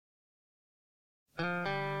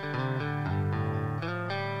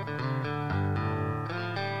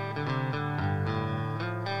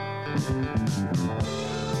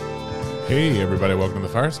Hey, everybody, welcome to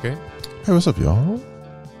the Fire Escape. Hey, what's up, y'all?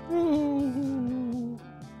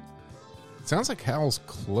 It sounds like Hal's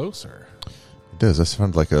closer. It does. That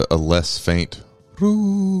sounds like a less faint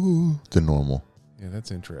than normal. Yeah, that's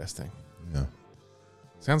interesting. Yeah.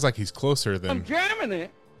 Sounds like he's closer than... I'm jamming it.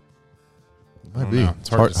 Might be. Know. It's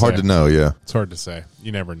hard to know, yeah. It's hard to say.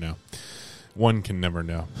 You never know. One can never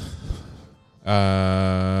know.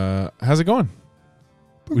 How's it going?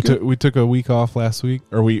 We took a week off last week,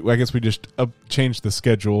 or I guess we just changed the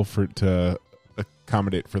schedule to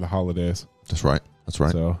accommodate for the holidays. That's right.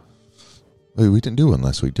 So, Wait, we didn't do one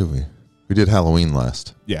last week, did we? We did Halloween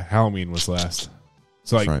last. yeah, Halloween was last.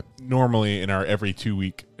 So, like, right. Normally in our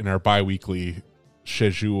in our bi-weekly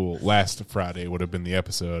schedule, last Friday would have been the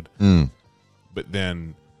episode. But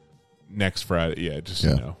then next Friday, you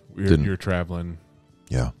know, you're traveling.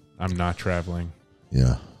 Yeah. I'm not traveling.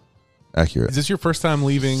 Yeah. Accurate. Is this your first time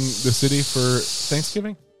leaving the city for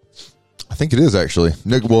Thanksgiving? I think it is, actually.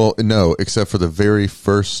 Well, no, except for the very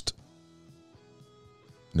first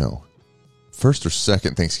or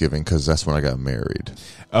second Thanksgiving, because that's when I got married.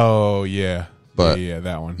 Oh, yeah. But yeah,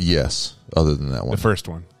 that one. Yes, other than that one. The first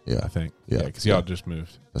one. Yeah. I think. Yeah. Because y'all just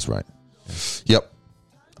moved. That's right. Yeah. Yep.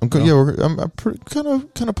 I'm good. Yeah, I'm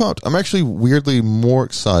kind of pumped. I'm actually weirdly more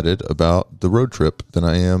excited about the road trip than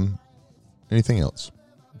I am anything else.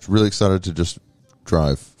 I'm really excited to just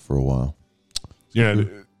drive for a while. You're not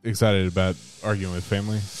excited about arguing with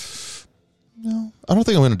family? No, I don't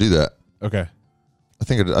think I'm going to do that. Okay.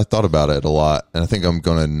 I thought about it a lot, and I think I'm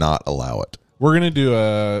going to not allow it. We're gonna do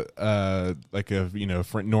our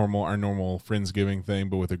normal Friendsgiving thing,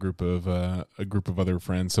 but with a group of other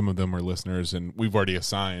friends. Some of them are listeners, and we've already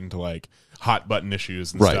assigned like hot button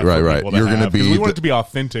issues and stuff. Right. You're going to be. We want it to be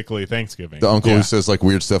authentically Thanksgiving. The uncle who says like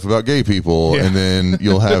weird stuff about gay people, and then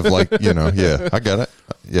you'll have like yeah, I got it.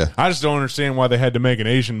 Yeah, I just don't understand why they had to make an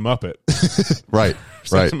Asian Muppet. Right.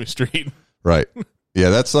 Sesame Street. Right.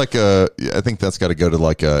 Yeah, that's like I think that's got to go to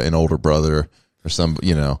like an older brother or some.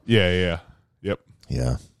 Yeah. Yep.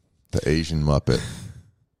 Yeah, the Asian Muppet.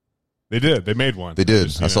 They did. They made one. They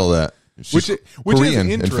did. I saw that. Which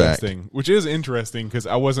Korean, is interesting. Which is interesting because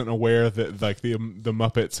I wasn't aware that like the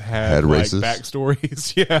Muppets had like races?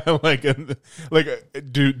 Backstories.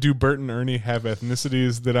 Do Bert and Ernie have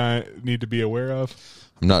ethnicities that I need to be aware of?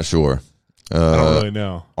 I'm not sure. I don't really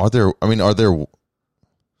know. Are there?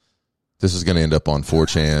 This is going to end up on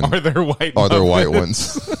 4chan. Are there white? Are there white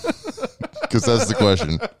ones? Because that's the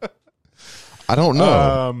question. I don't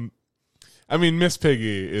know. I mean, Miss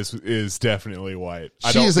Piggy is definitely white.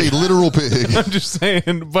 She is a literal pig. I'm just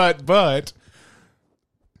saying, but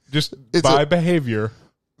just by behavior.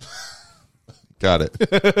 Got it.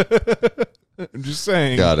 I'm just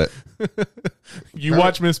saying. Got it. You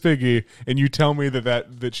watch Miss Piggy and you tell me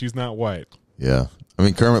that she's not white. Yeah. I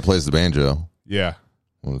mean, Kermit plays the banjo. Yeah.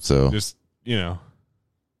 So just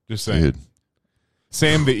saying. Dude.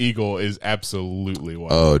 Sam the Eagle is absolutely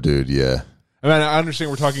white. Oh, dude, yeah. I mean, I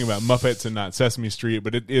understand we're talking about Muppets and not Sesame Street,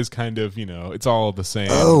 but it is kind of, it's all the same.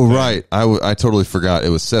 Oh, thing. right. I totally forgot it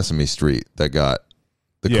was Sesame Street that got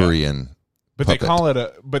the Korean. But puppet. they call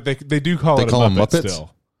it they do call it a them Muppet Muppets?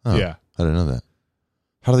 still. Oh, yeah. I didn't know that.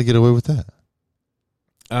 How do they get away with that?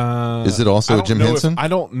 Is it also Jim Henson? I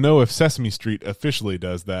don't know if Sesame Street officially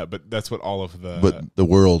does that, but that's what all of the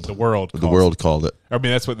world called it. I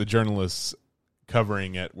mean, that's what the journalists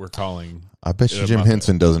covering it were calling. I bet you Jim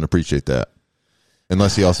Henson doesn't appreciate that.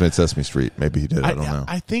 Unless he also made Sesame Street. Maybe he did. I don't know.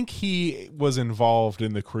 I think he was involved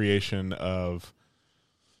in the creation of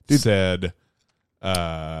said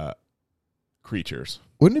creatures.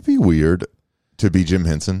 Wouldn't it be weird to be Jim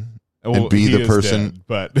Henson and be the person? Dead,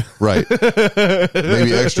 but right.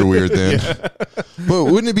 Maybe extra weird then. Yeah. But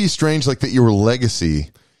wouldn't it be strange like that your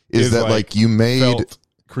legacy is that like you made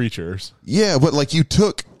creatures. Yeah, but like you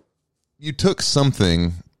took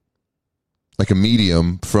something like a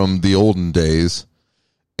medium from the olden days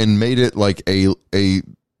and made it like a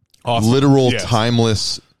awesome. Literal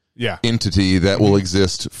timeless entity that will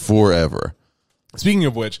exist forever. Speaking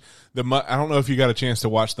of which, I don't know if you got a chance to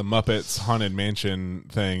watch the Muppets Haunted Mansion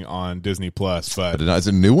thing on Disney Plus, but is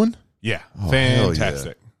it a new one? Yeah,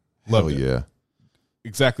 fantastic. Hell Loved it. Yeah,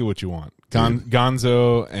 exactly what you want.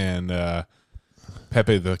 Gonzo and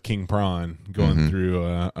Pepe the King Prawn going through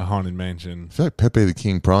a haunted mansion. I feel like Pepe the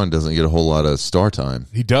King Prawn doesn't get a whole lot of star time.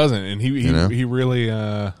 He doesn't, and he really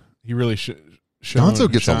Gonzo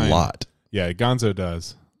gets a lot. Yeah, Gonzo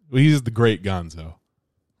does. Well, he's the great Gonzo,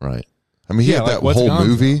 right? I mean, he had that whole Gonzo?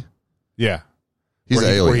 Movie. Yeah, he's an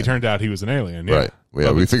alien. Where he turned out he was an alien. Yeah. Right.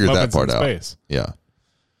 Yeah, we figured that part out. Space. Yeah,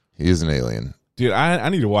 he is an alien. Dude, I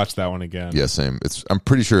need to watch that one again. Yeah, same. I'm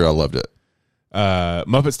pretty sure I loved it.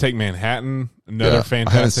 Muppets Take Manhattan, another fantastic one.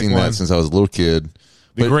 I haven't seen that since I was a little kid.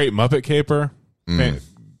 The Great Muppet Caper.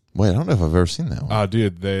 Wait, I don't know if I've ever seen that one. Oh,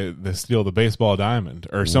 dude, they steal the baseball diamond,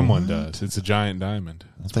 or someone does. It's a giant diamond.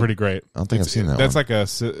 It's pretty great. I don't think I've seen that that's one.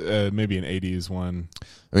 That's like a maybe an 80s one.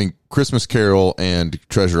 I mean, Christmas Carol and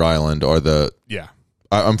Treasure Island are the... Yeah.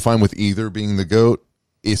 I'm fine with either being the GOAT.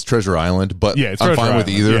 It's Treasure Island, but yeah, it's I'm Treasure fine Island.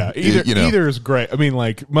 with either. Yeah, either is great. I mean,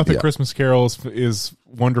 like Muppet Christmas Carol is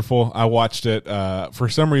wonderful. I watched it. For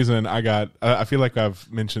some reason, I feel like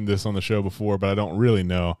I've mentioned this on the show before, but I don't really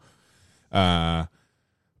know.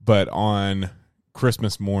 But on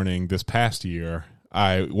Christmas morning this past year,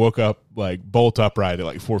 I woke up like bolt upright at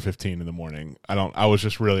like 4:15 in the morning. I was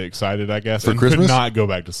just really excited, I guess, for and Christmas? could not go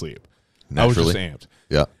back to sleep. Naturally. I was just amped.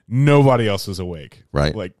 Yeah. Nobody else was awake.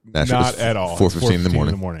 Right. Like Naturally, not at all. 4:15 in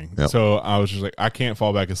the morning. Yep. So I was just like, I can't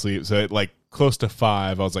fall back asleep. So at like close to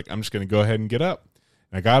 5, I was like, I'm just going to go ahead and get up.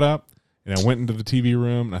 And I got up and I went into the TV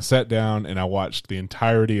room and I sat down and I watched the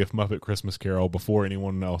entirety of Muppet Christmas Carol before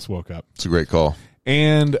anyone else woke up. It's a great call.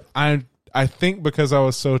 And I think because I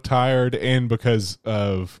was so tired and because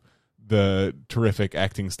of the terrific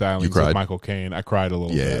acting stylings of Michael Caine, I cried a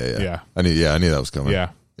little bit. Yeah. I knew that was coming.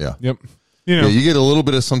 Yeah. Yeah. Yep. You know, you get a little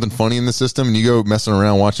bit of something funny in the system, and you go messing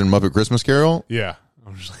around watching Muppet Christmas Carol. Yeah,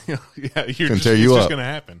 I'm just like, it's just going to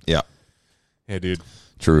happen. Yeah, dude.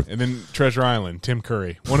 True. And then Treasure Island, Tim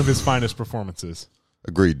Curry, one of his finest performances.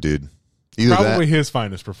 Agreed, dude. Either probably that, his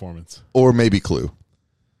finest performance, or maybe Clue.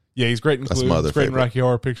 Yeah, he's great in Clue. He's great in Rocky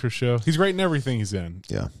Horror Picture Show. He's great in everything he's in.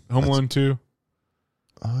 Yeah, Home Alone 2.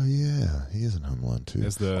 Oh yeah, he is in Home Alone 2.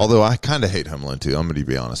 Although I kind of hate Home Alone 2. I'm going to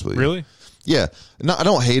be honest with you. Really? Yeah. No, I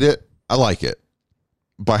don't hate it. I like it.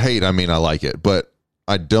 By hate, I mean I like it, but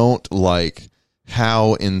I don't like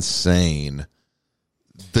how insane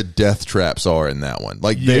the death traps are in that one.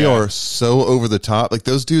 Like they are so over the top. Like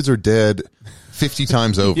those dudes are dead 50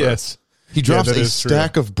 times over. Yes. He drops a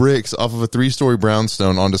stack of bricks off of a 3-story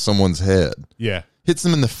brownstone onto someone's head. Yeah. Hits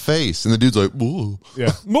them in the face, and the dude's like, "Whoa."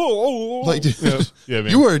 Yeah. Like, dude,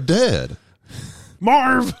 you are dead.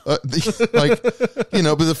 Marv. But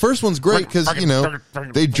the first one's great because,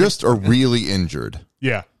 they just are really injured.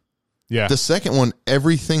 Yeah. Yeah. The second one,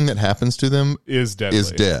 everything that happens to them is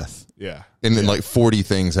death. Yeah. And then like 40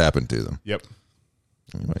 things happen to them. Yep.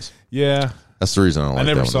 Anyways. Yeah. That's the reason I don't like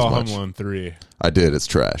that one as much. I never saw Home Alone 3. I did. It's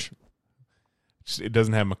trash. It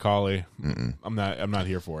doesn't have Macaulay. I'm not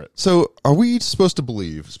here for it. So are we supposed to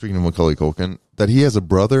believe, speaking of Macaulay Culkin, that he has a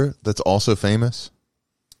brother that's also famous?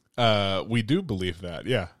 We do believe that.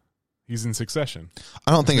 Yeah. He's in Succession.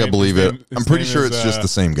 I don't think I believe it. I'm pretty sure it's just the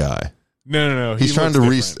same guy. No. He's trying to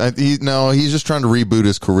he's just trying to reboot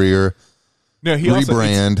his career. No, he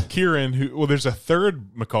rebrand. Also, Kieran, there's a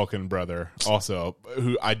third McCulkin brother also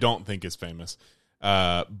who I don't think is famous.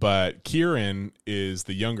 But Kieran is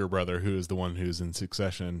the younger brother who is the one who's in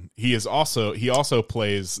Succession. He also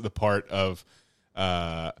plays the part of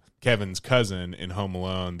Kevin's cousin in Home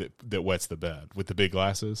Alone that wets the bed with the big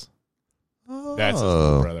glasses. Oh. That's his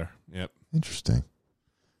little brother. Yep. Interesting.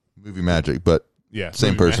 Movie magic, but yeah,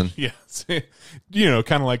 same person. Yeah. Kind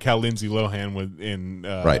of like how Lindsay Lohan was in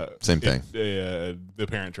right. Same thing. The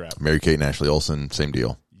Parent Trap. Mary-Kate and Ashley Olsen, same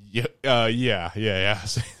deal. Yeah. There's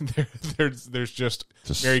just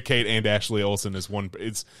Mary-Kate and Ashley Olsen is one.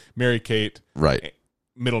 It's Mary-Kate, right?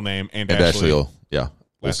 Middle name and Ashley.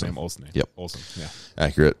 Last name Olsen. Yep. Olsen. Yeah.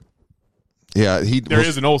 Accurate. Yeah, there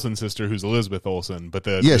is an Olsen sister who's Elizabeth Olsen, but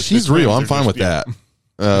she's real. I'm fine with that.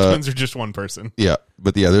 The twins are just one person. Yeah,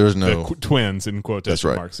 but there's no twins in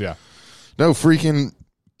quotation marks. Yeah, no freaking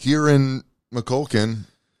Kieran McCulkin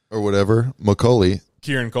or whatever Macaulay.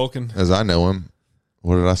 Kieran Culkin, as I know him.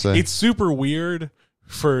 What did I say? It's super weird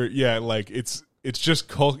it's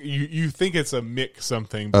just you think it's a Mick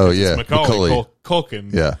something. It's Macaulay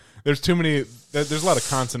Culkin. Yeah, there's too many. There's a lot of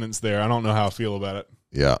consonants there. I don't know how I feel about it.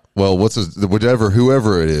 Yeah. Well,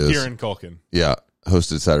 whoever it is, Kieran Culkin. Yeah,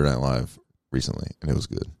 hosted Saturday Night Live recently, and it was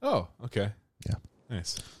good. Oh, okay. Yeah.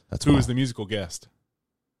 Nice. Who was the musical guest?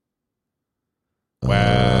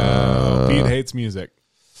 Wow. Pete hates music.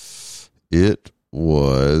 It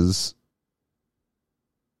was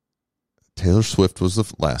Taylor Swift was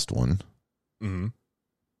the last one. Mm-hmm.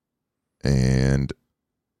 And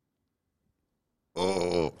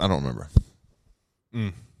I don't remember.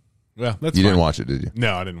 Well, that's you didn't watch it, did you?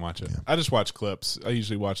 No, I didn't watch it. Yeah. I just watch clips. I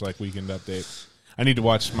usually watch like Weekend Update. I need to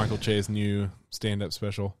watch Michael Che's new stand-up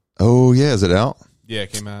special. Oh yeah, is it out? Yeah,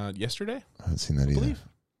 it came out yesterday. I haven't seen that either. I believe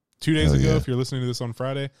 2 days ago. Yeah. If you're listening to this on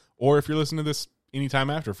Friday, or if you're listening to this anytime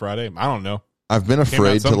after Friday, I don't know. I've been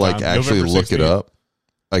afraid to actually look it up.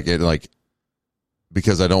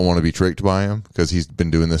 because I don't want to be tricked by him because he's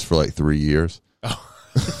been doing this for like 3 years. Oh.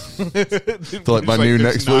 So like my new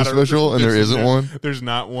Netflix special, and there isn't one. There's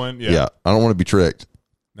not one. Yeah, I don't want to be tricked.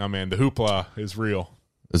 No, man, the hoopla is real.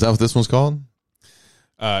 Is that what this one's called?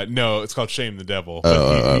 No, it's called Shame the Devil.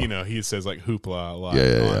 But he says like hoopla a lot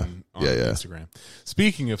on Instagram.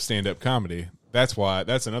 Speaking of stand-up comedy, that's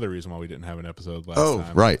another reason why we didn't have an episode last time. Oh,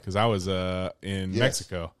 right. Because I was in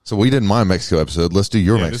Mexico. So we did my Mexico episode. Let's do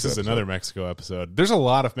your Mexico This is episode. another Mexico episode. There's a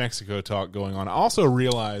lot of Mexico talk going on. I also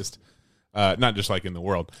realized... not just like in the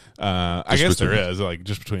world. I guess there is, like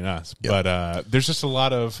just between us. Yep. But there's just a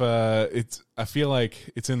lot of I feel like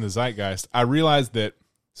it's in the zeitgeist. I realized that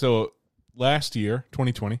last year,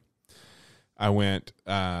 2020, I went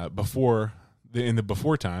in the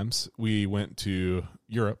before times, we went to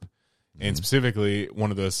Europe, and specifically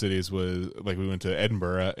one of those cities was like we went to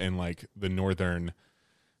Edinburgh and like the northern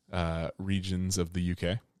regions of the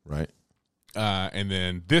UK. Right. And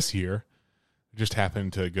then this year just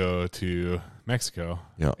happened to go to Mexico.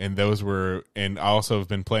 Yeah. And I also have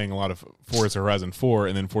been playing a lot of Forza Horizon 4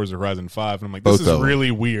 and then Forza Horizon 5. And I'm like, this is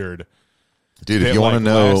really weird. Dude, if you want to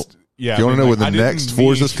know, when the next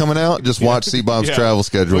Forza's coming out, just watch C-Bob's travel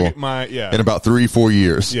schedule in about 3-4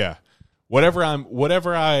 years. Yeah. Whatever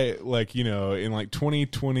I like, in like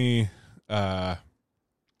 2020,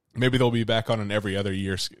 maybe they'll be back on an every other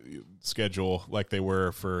year schedule like they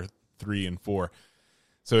were for 3 and 4.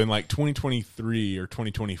 So in like 2023 or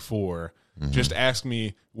 2024, just ask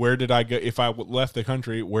me, where did I go? If I left the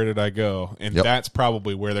country, where did I go? And that's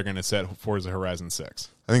probably where they're going to set Forza Horizon 6.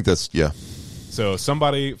 I think that's, So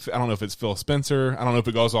somebody, I don't know if it's Phil Spencer. I don't know if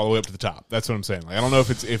it goes all the way up to the top. That's what I'm saying. Like, I don't know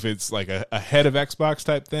if it's like a head of Xbox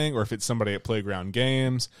type thing or if it's somebody at Playground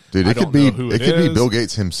Games. Dude, it could be Bill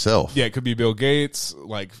Gates himself. Yeah, it could be Bill Gates,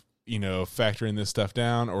 like, factoring this stuff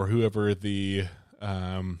down, or whoever the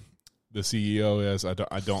CEO is. I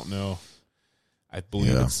don't know. I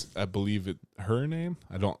believe it her name.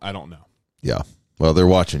 I don't know. Yeah. Well, they're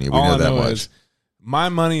watching you. We know that much. My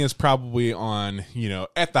money is probably on,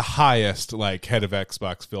 at the highest, like head of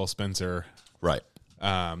Xbox, Phil Spencer. Right.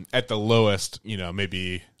 At the lowest,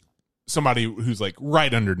 maybe somebody who's like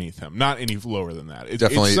right underneath him, not any lower than that.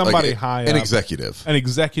 Definitely it's somebody like high an up. Executive. An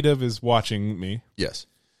executive is watching me. Yes.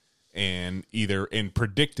 And either in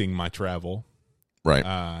predicting my travel. Right.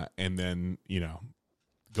 And then,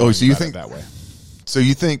 so you think that way. So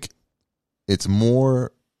you think it's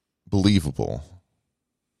more believable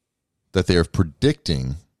that they're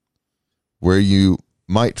predicting where you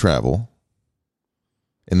might travel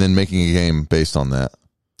and then making a game based on that?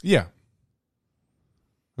 Yeah.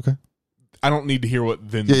 Okay. I don't need to hear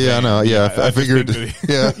what then. Yeah, I know. Yeah, I figured. I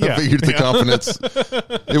figured the confidence.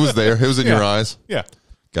 It was there. It was in your eyes. Yeah.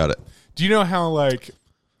 Got it. Do you know how like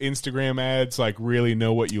Instagram ads like really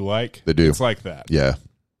know what you like? They do. It's like that. Yeah.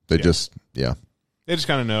 They just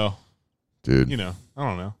kind of know. Dude. I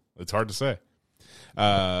don't know. It's hard to say.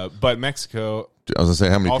 But Mexico. I was gonna say,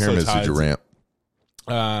 how many pyramids did you ramp?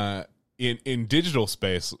 In digital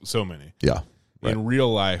space, so many. Yeah. Right. In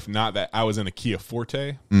real life, not that. I was in a Kia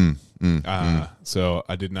Forte. So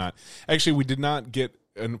I did not. Actually, we did not get.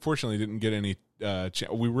 Unfortunately, didn't get any.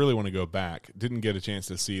 We really want to go back. Didn't get a chance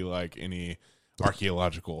to see like any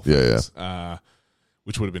archaeological things,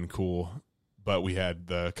 which would have been cool. But we had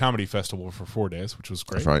the comedy festival for 4 days, which was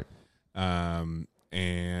great. That's right.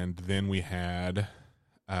 And then we had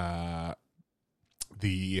then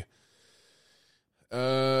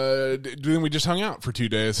we just hung out for 2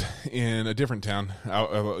 days in a different town.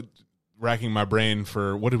 Racking my brain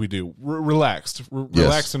for what did we do? Relaxed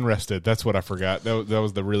and rested. That's what I forgot. That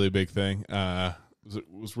was the really big thing. It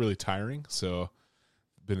was really tiring. So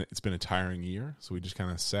it's been a tiring year. So we just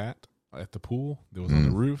kind of sat at the pool. It was on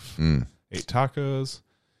the roof. Ate tacos.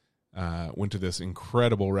 Went to this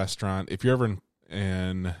incredible restaurant. If you're ever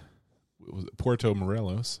in Puerto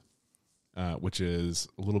Morelos, which is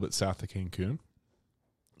a little bit south of Cancun,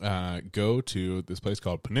 go to this place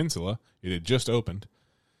called Peninsula. It had just opened.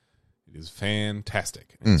 It is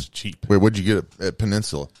fantastic. It's cheap. Wait, what'd you get at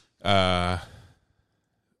Peninsula?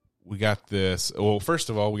 We got this. Well, first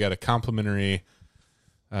of all, we got a complimentary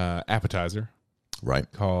appetizer. Right.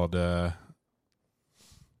 Called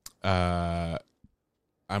I'm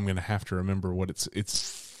gonna have to remember what it's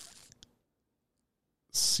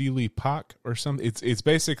Sealy Pak or something. It's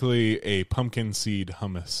basically a pumpkin seed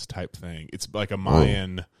hummus type thing. It's like a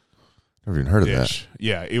Mayan. Never even heard dish. Of that.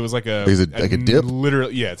 Yeah, it was like a dip.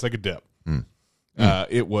 Literally, yeah, it's like a dip.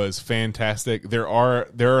 It was fantastic. There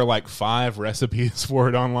are like 5 recipes for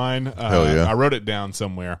it online. Hell yeah. I wrote it down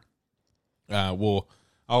somewhere. I'll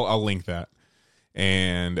link that.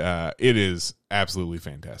 And it is absolutely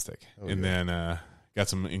fantastic. And then Got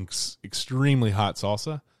some extremely hot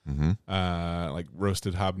salsa, like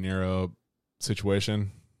roasted habanero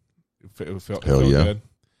situation. It felt good.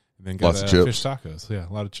 And then got lots of chips. Fish tacos. Yeah,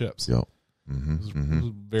 a lot of chips. Yep. It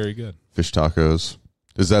was very good. Fish tacos.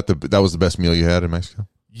 Is that that was the best meal you had in Mexico?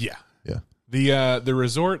 Yeah. Yeah. The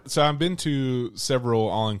resort. So I've been to several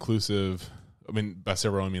all inclusive. I mean, by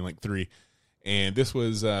several I mean like 3, and this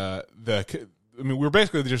was we were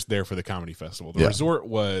basically just there for the comedy festival. The resort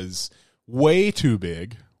was way too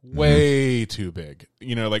big, too big.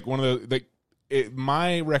 You know, like one of the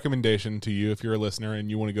my recommendation to you, if you're a listener and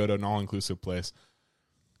you want to go to an all inclusive place,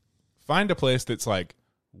 find a place that's like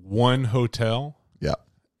one hotel. Yeah.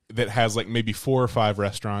 That has like maybe 4 or 5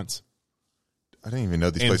 restaurants. I didn't even know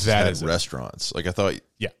these places had restaurants. Like I thought.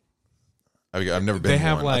 Yeah. I've never been. They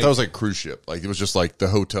have I thought it was like a cruise ship. Like it was just like the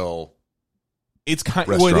hotel. It's kind.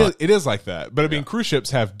 Well, it is like that. But I mean, cruise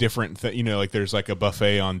ships have different. You know, like there's like a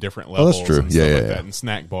buffet on different levels. That's true. And stuff like that, and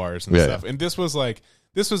snack bars and stuff. And this was like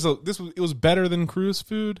it was better than cruise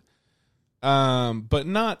food, but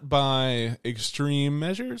not by extreme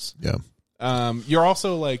measures. Yeah. You're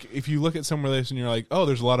also like, if you look at some relation, you're like, oh,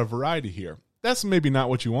 there's a lot of variety here. That's maybe not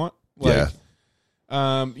what you want. Like,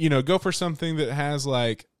 you know, go for something that has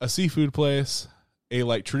like a seafood place, a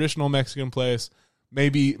like traditional Mexican place,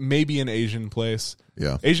 maybe an Asian place.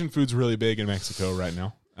 Yeah. Asian food's really big in Mexico right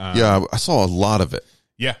now. Yeah, I saw a lot of it.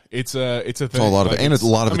 Yeah, it's a thing. Saw a lot of it, and it's a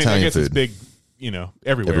lot of Italian I guess food. It's big, you know,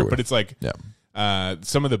 everywhere. But it's like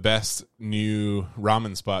some of the best new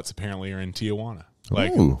ramen spots apparently are in Tijuana.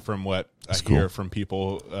 Like from what I hear from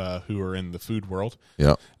people who are in the food world.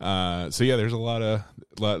 Yeah. So yeah, there's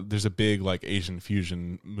there's a big like Asian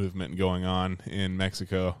fusion movement going on in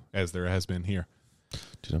Mexico, as there has been here.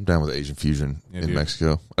 Dude, I'm down with Asian fusion in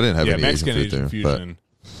Mexico. I didn't have any Mexican Asian food there, fusion.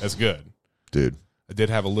 That's good, dude. I did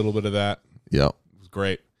have a little bit of that. Yeah, it was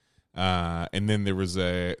great. And then there was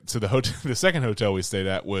the hotel. The second hotel we stayed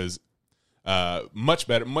at was much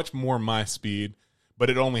better, much more my speed. But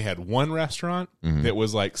it only had one restaurant that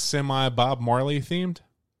was like semi Bob Marley themed.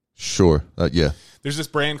 Sure. Yeah. There's this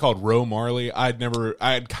brand called Roe Marley. I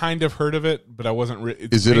had kind of heard of it, but I wasn't.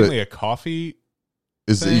 It's mainly a coffee.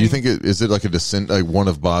 Is it like a descent, like one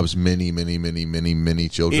of Bob's many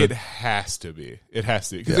children? It has to be. It has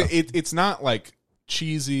to be, because it's not like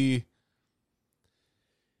cheesy.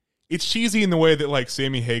 It's cheesy in the way that like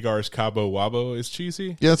Sammy Hagar's Cabo Wabo is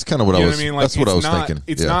cheesy. Yeah, that's kind of what I was. I mean, like, that's what I was thinking.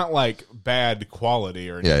 It's not like bad quality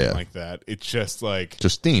or anything like that. It's just like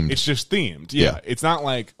themed. It's just themed. Yeah, it's not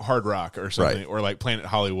like Hard Rock or something, or like Planet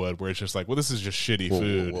Hollywood, where it's just like, well, this is just shitty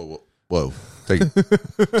food. Whoa. Take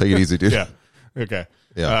it easy, dude. Yeah. Okay.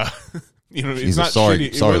 Yeah. You know, it's not sorry,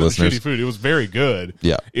 shitty. Sorry, it wasn't listeners. shitty food. It was very good.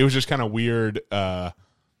 Yeah. It was just kind of weird.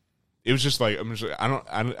 It was just like, I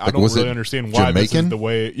don't really understand why Jamaican? this is the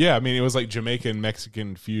way. Yeah, I mean, it was like Jamaican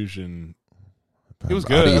Mexican fusion. It was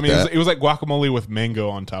good. I mean, it was like guacamole with mango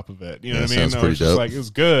on top of it. You know what I mean? Sounds pretty dope. Like, it was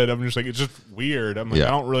good. I'm just like, it's just weird. I'm like, I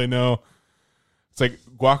don't really know. It's like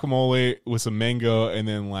guacamole with some mango and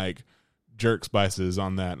then like jerk spices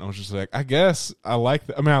on that. And I was just like, I guess I like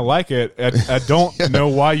that. I mean, I like it. I don't know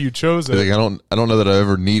why you chose it. Like, I don't know that I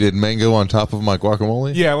ever needed mango on top of my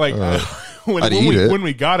guacamole. Yeah, like when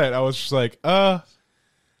we got it, I was just like, I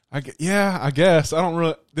guess I don't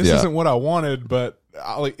really. This isn't what I wanted, but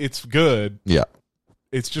it's good. Yeah,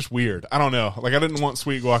 it's just weird. I don't know. Like, I didn't want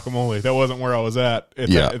sweet guacamole. That wasn't where I was at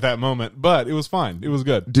that moment. But it was fine. It was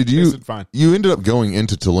good. Did you? Fine. You ended up going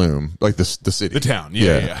into Tulum, like the city, the town.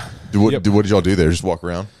 Yeah. What did y'all do there? Just walk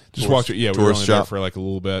around. Just walked. Yeah, we were only there for like a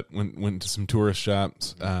little bit. Went to some tourist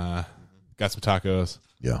shops. Got some tacos.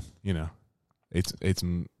 Yeah, you know, ate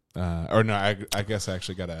some. Or no, I guess I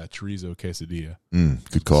actually got a chorizo quesadilla.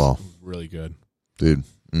 Good call. Really good, dude.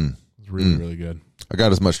 It was really really good. I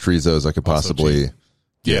got as much chorizo as I could possibly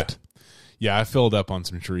get. Yeah, I filled up on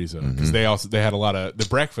some chorizo because they had a lot of the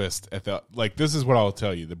breakfast at the this is what I'll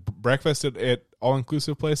tell you, the breakfast at all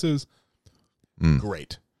inclusive places,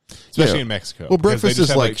 great, especially in Mexico. Well, breakfast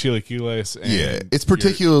is like chilaquiles. And it's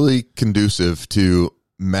particularly conducive to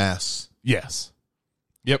mass. Yes.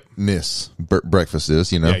 Yep. Breakfast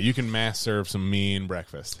is, you know. Yeah, you can mass serve some mean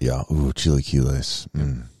breakfast. Yeah. Ooh, chilaquiles.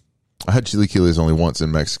 I had chilaquiles only once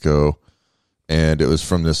in Mexico, and it was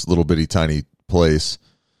from this little bitty tiny place.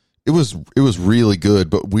 It was really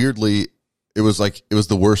good, but weirdly, it was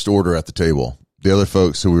the worst order at the table. The other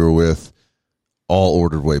folks who we were with all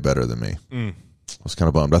ordered way better than me. I was kind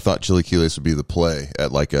of bummed. I thought chilaquiles would be the play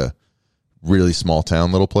at like a really small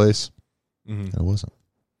town little place. It wasn't.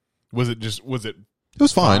 Was it? It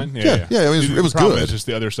was fine. Yeah. It was good. Just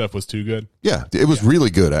the other stuff was too good. Yeah, it was really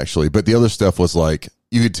good actually. But the other stuff was like,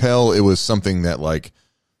 you could tell it was something that like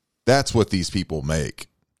That's what these people make.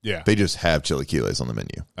 Yeah. They just have chilaquiles on the menu.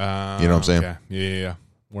 You know what I'm saying? Okay. Yeah.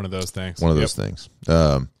 One of those things. One of those things.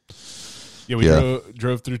 We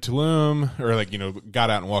drove through Tulum, or got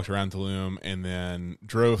out and walked around Tulum, and then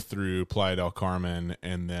drove through Playa del Carmen,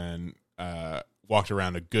 and then walked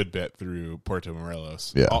around a good bit through Puerto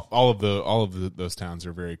Morelos. Yeah. All of those towns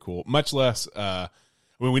are very cool. Much less,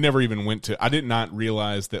 we never even went to. I did not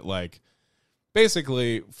realize that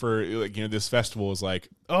basically for this festival is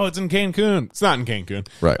it's in Cancun. It's not in Cancun,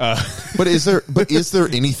 right? But is there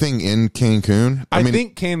anything in Cancun? I mean,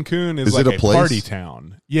 think Cancun is like a party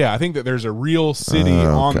town. Yeah, I think that there's a real city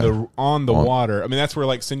on the water. I mean, that's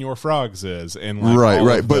where Senor Frogs is, and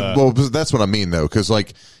right. But that's what I mean though, because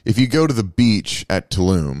if you go to the beach at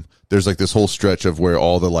Tulum, there's this whole stretch of where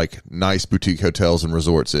all the nice boutique hotels and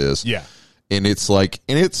resorts is. Yeah, and it's in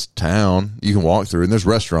its town you can walk through, and there's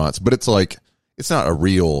restaurants, but it's it's not a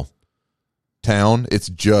real town. It's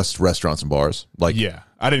just restaurants and bars. Yeah,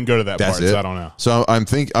 I didn't go to that part, so I don't know. So I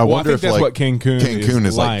wonder if that's what Cancun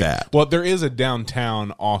is like that. Well, there is a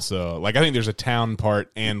downtown also. I think there's a town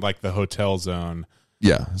part and the hotel zone.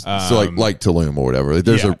 Yeah, so like Tulum or whatever.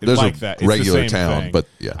 There's a regular town, thing. But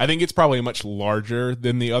yeah, I think it's probably much larger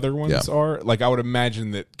than the other ones are. I would imagine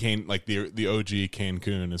that the OG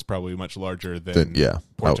Cancun is probably much larger than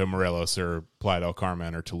Puerto Morelos or Playa del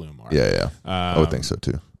Carmen or Tulum are. Yeah. I would think so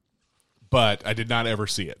too. But I did not ever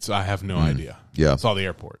see it, so I have no idea. Yeah, saw the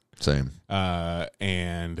airport. Same.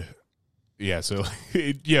 And yeah, so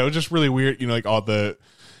it was just really weird. All the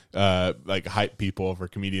hype people for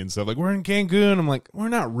comedians stuff. We're in Cancun. I'm like, we're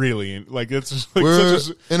not really. It's just we're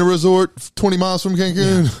in a resort 20 miles from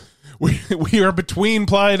Cancun. Yeah. We are between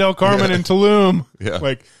Playa del Carmen and Tulum.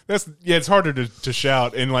 Yeah, it's harder to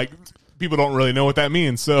shout, and people don't really know what that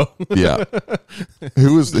means. So yeah,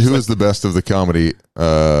 who is the best of the comedy?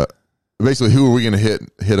 Basically, who are we going to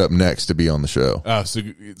hit up next to be on the show?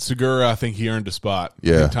 Segura, I think he earned a spot.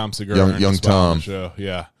 Yeah, Tom Segura, earned a spot Tom on the show.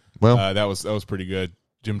 Yeah, well, that was pretty good.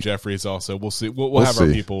 Jim Jeffries also. We'll see. We'll have our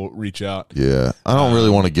people reach out. Yeah, I don't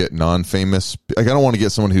really want to get non-famous. I don't want to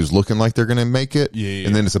get someone who's looking like they're going to make it. Yeah.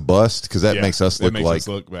 And then it's a bust because that makes us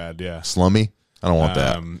look bad. Yeah, slummy. I don't want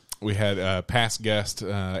that. We had past guest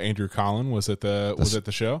Andrew Collin was at the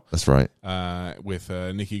show. That's right. With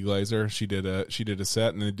Nikki Glazer, she did a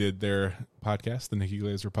set, and they did their podcast, the Nikki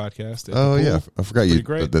Glazer podcast. Oh yeah, I forgot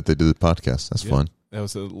that they did the podcast. That's fun. That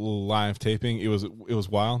was a little live taping. It was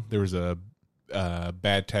wild. There was a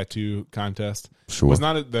bad tattoo contest. Sure. It was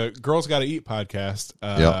not the Girls Gotta Eat podcast.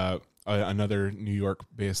 Another New York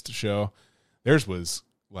based show. Theirs was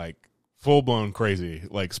full blown crazy,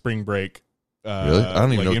 spring break. Really? I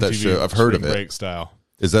don't even know what that show. I've heard of it. Break style.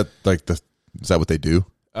 Is that is that what they do?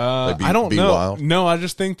 I don't know. Wild? No, I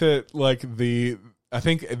just think that I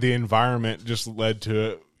think the environment just led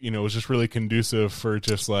to it. It was just really conducive for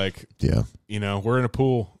just we're in a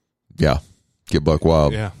pool. Yeah, get buck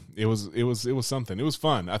wild. Yeah, it was something. It was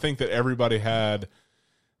fun. I think that everybody had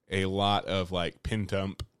a lot of pent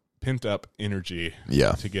up energy.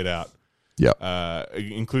 Yeah. To get out. Yeah,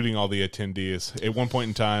 including all the attendees. At one point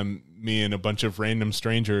in time, me and a bunch of random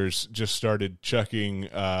strangers just started chucking.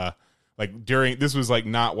 This was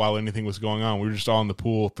not while anything was going on. We were just all in the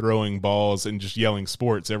pool throwing balls and just yelling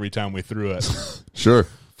sports every time we threw it. Sure,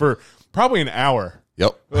 for probably an hour.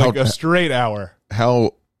 Yep, a straight hour.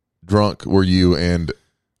 How drunk were you and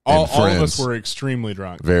all of us were extremely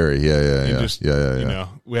drunk. Very, yeah. You know,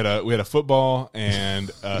 we had a football and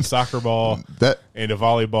a soccer ball and a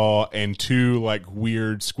volleyball and two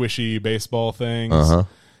weird squishy baseball things. Uh-huh.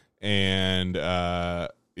 And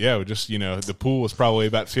we just the pool was probably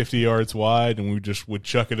about 50 yards wide, and we just would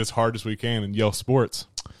chuck it as hard as we can and yell sports.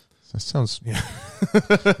 That sounds. Yeah.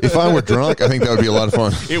 If I were drunk, I think that would be a lot of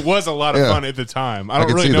fun. It was a lot of fun at the time. I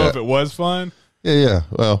don't really know if it was fun. Yeah.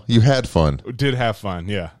 Well, you had fun. We did have fun,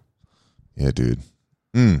 yeah. Yeah, dude.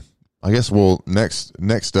 I guess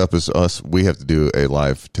next up is us. We have to do a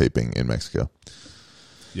live taping in Mexico.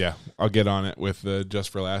 Yeah, I'll get on it with Just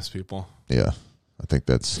for Laughs people. Yeah, I think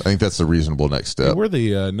that's the reasonable next step. Hey, we're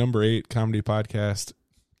the number 8 comedy podcast.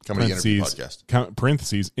 Comedy interview podcast.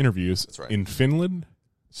 Parentheses interviews. That's right. In Finland.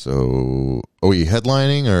 So, are you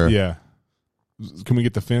headlining or? Yeah. Can we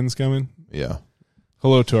get the Finns coming? Yeah.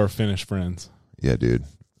 Hello to our Finnish friends. Yeah, dude.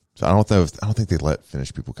 So I don't think they let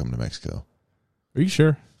Finnish people come to Mexico. Are you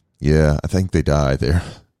sure? Yeah, I think they die there.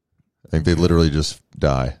 I think they literally just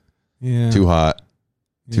die. Yeah. Too hot.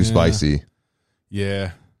 Too spicy.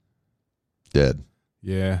 Yeah. Dead.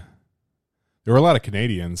 Yeah. There were a lot of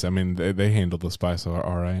Canadians. I mean, they handled the spice all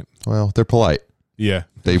right. Well, they're polite. Yeah.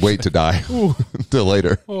 They wait to die until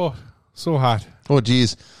later. Oh, so hot. Oh,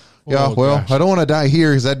 geez. Yeah, well, gosh. I don't want to die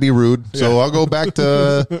here because that'd be rude. So I'll go back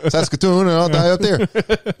to Saskatoon and I'll die up there.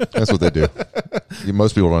 That's what they do.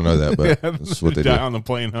 Most people don't know that, but that's what they die do. on the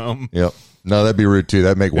plane home. Yep. No, that'd be rude too.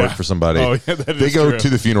 That'd make work for somebody. Oh, yeah, they go to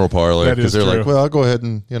the funeral parlor because they're like, well, I'll go ahead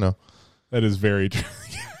and, That is very true.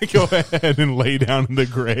 Go ahead and lay down in the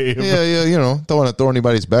grave. Yeah, don't want to throw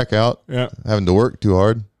anybody's back out. Yeah. Having to work too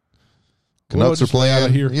hard. Canucks are playing out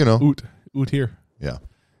of here. Oot here. Yeah.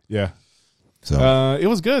 Yeah. So it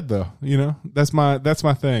was good though. That's my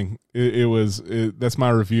thing. That's my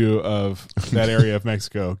review of that area of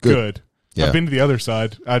Mexico. Good. Yeah. I've been to the other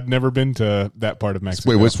side. I'd never been to that part of Mexico.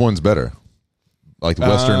 Wait, which one's better? Like the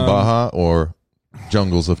Western Baja or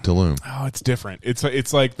jungles of Tulum? Oh, it's different.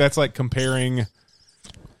 It's like that's like comparing.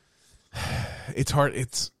 It's hard.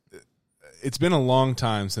 It's been a long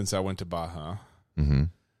time since I went to Baja. Mm-hmm.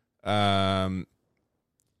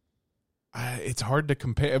 It's hard to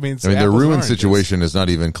compare. I mean, the ruin situation is not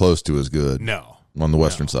even close to as good. No, on the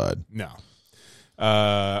western side. No.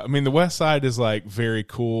 The west side is like very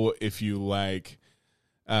cool if you like.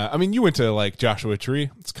 You went to like Joshua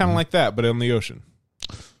Tree. It's kind of like that, but on the ocean.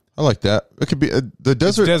 I like that. It could be the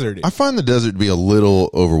desert. It's deserty. I find the desert to be a little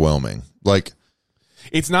overwhelming. Like,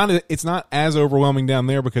 it's not as overwhelming down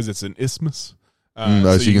there because it's an isthmus.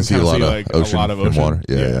 So you can see a lot of ocean and water.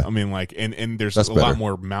 Yeah. And there's a lot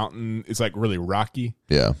more mountain. It's like really rocky.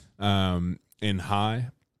 Yeah. And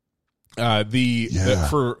high.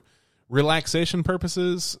 For relaxation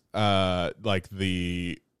purposes, like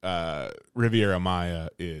the Riviera Maya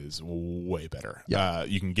is way better. Yeah.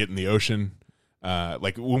 You can get in the ocean.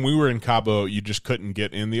 Like when we were in Cabo, you just couldn't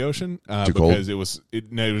get in the ocean because cold? it was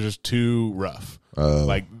just too rough.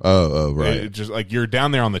 Right. It just like you're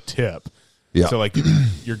down there on the tip. Yeah. So like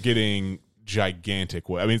you're getting gigantic.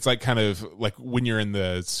 It's like kind of like when you're in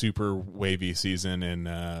the super wavy season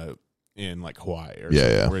in like Hawaii or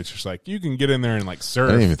something, where it's just like you can get in there and like surf.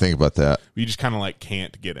 I didn't even think about that. You just kind of like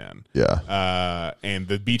can't get in. Yeah. And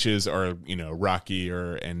the beaches are rocky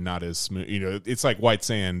and not as smooth. It's like white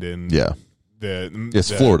sand and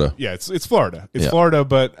it's Florida. Yeah, it's Florida. It's Florida,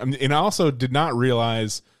 but and I also did not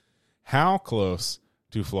realize how close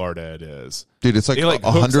to Florida it is. Dude, it's like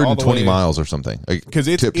 120 miles or something. Because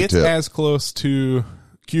it's as close to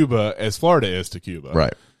Cuba as Florida is to Cuba.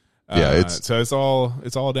 Right. Yeah, it's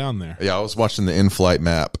all down there. Yeah, I was watching the in-flight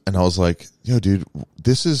map and I was like, yo, dude,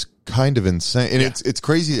 this is kind of insane. And it's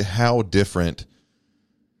crazy how different.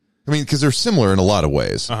 I mean, because they're similar in a lot of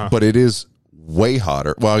ways, but it is way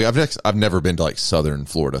hotter. Well, I've never been to like southern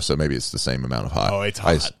Florida, so maybe it's the same amount of hot. Oh, it's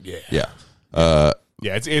hot. Yeah.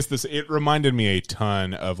 It's this. It reminded me a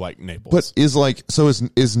ton of like Naples. But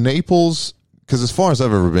is Naples? Because as far as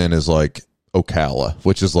I've ever been, is like Ocala,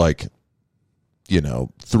 which is like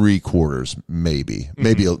 3/4, maybe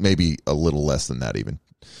a little less than that, even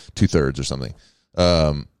 2/3 or something.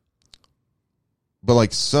 But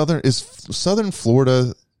like southern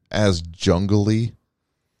Florida as jungly,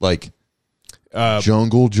 like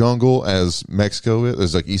jungle as Mexico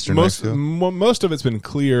is like eastern Mexico. Most of it's been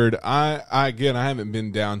cleared. I haven't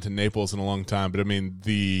been down to Naples in a long time, but I mean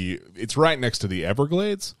it's right next to the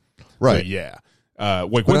Everglades, right? So, yeah.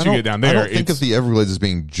 Once you get down there, I don't think of the Everglades as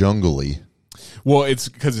being jungly. Well, it's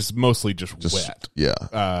because it's mostly just wet. Yeah.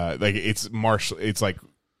 Like it's marsh. It's like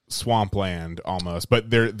swampland almost, but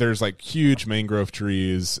there's like huge mangrove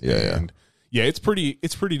trees. Yeah. It's pretty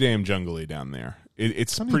damn jungly down there.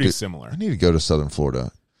 It's pretty similar. I need to go to southern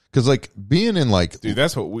Florida because like being in like, dude,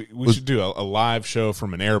 that's what we should do, a live show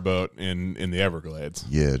from an airboat in the Everglades.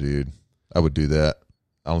 Yeah, dude, I would do that.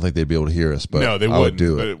 I don't think they'd be able to hear us, but no, they wouldn't. Would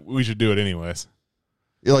do it. But we should do it anyways.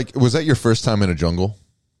 Like, was that your first time in a jungle?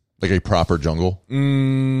 Like a proper jungle?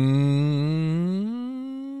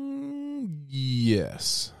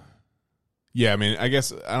 Yes. Yeah, I mean, I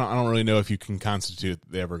guess I don't really know if you can constitute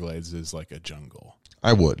the Everglades as like a jungle.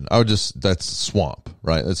 I would that's swamp,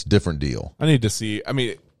 right? That's a different deal. I need to see. I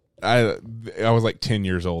mean, I was like 10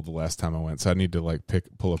 years old the last time I went, so I need to like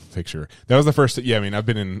pull up a picture. That was the first. Yeah, I mean, I've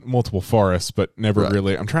been in multiple forests, but never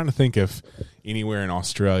really. I'm trying to think if anywhere in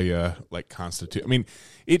Australia like constitute. I mean,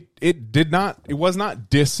 it was not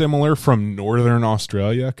dissimilar from northern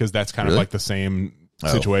Australia because that's kind of like the same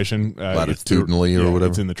situation. Latitudinally or whatever.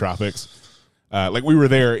 It's in the tropics. Like we were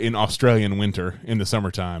there in Australian winter in the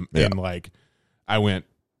summertime, and like I went,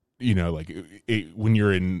 like when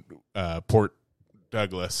you're in Port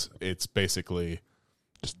Douglas, it's basically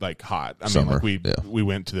just like hot. I mean, like we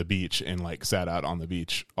went to the beach and like sat out on the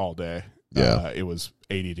beach all day. Yeah, it was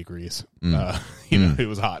 80 degrees. It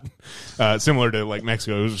was hot. Similar to like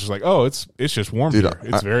Mexico, it was just like, oh, it's just warm here.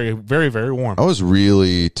 It's very, very, very warm. I was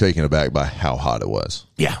really taken aback by how hot it was.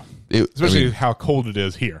 Yeah, especially how cold it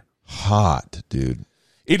is here. hot, dude.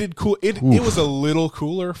 It did cool. It was a little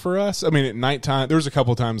cooler for us. I mean, at nighttime, there was a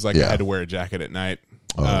couple times I had to wear a jacket at night,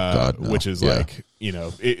 God, no. which is like,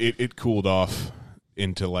 it cooled off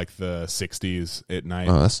into like the 60s at night.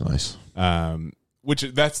 Oh, that's nice.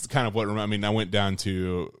 That's kind of what I mean. I went down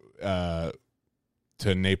to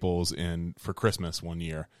Naples for Christmas one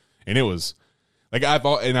year, and it was like I've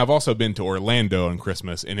also been to Orlando on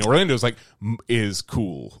Christmas, and Orlando's is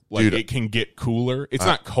cool. Like, dude, it can get cooler. It's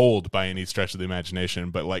not cold by any stretch of the imagination,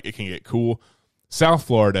 but like it can get cool. South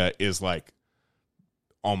Florida is like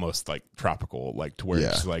almost like tropical, like to where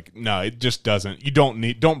it's like, no, it just doesn't. You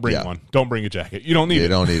don't bring one. Don't bring a jacket. You don't need it. You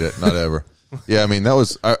don't need it. Not ever. Yeah, I mean, that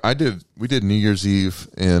was we did New Year's Eve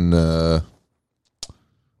in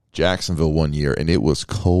Jacksonville one year, and it was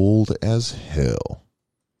cold as hell.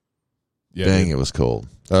 Yeah, dang, it was cold.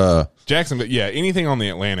 Jacksonville, yeah, anything on the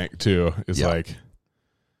Atlantic too is like,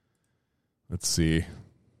 let's see.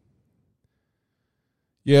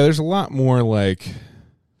 Yeah, there's a lot more like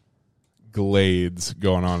glades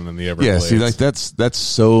going on in the Everglades. Yeah, see, like that's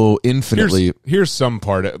so infinitely. Here's some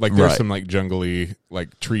part like there's some like jungly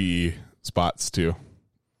like tree spots too,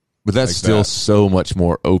 but that's like still so much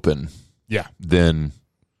more open. Yeah, than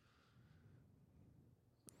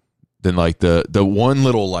like the one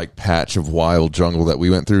little like patch of wild jungle that we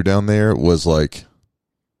went through down there was like,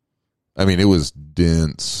 I mean, it was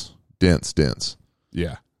dense.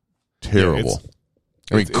 Yeah, terrible.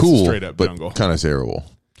 I mean, cool, straight up but jungle, kind of terrible.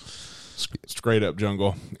 Straight up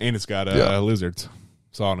jungle, and it's got lizards.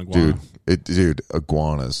 Saw an iguana. Dude,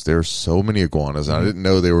 iguanas. There's so many iguanas. And I didn't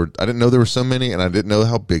know there were so many, and I didn't know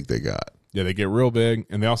how big they got. Yeah, they get real big,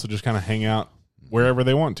 and they also just kind of hang out wherever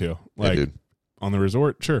they want to, like on the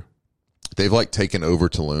resort. Sure. They've like taken over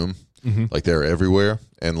Tulum, like they're everywhere,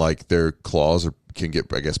 and like their claws can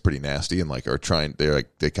get, I guess, pretty nasty, and like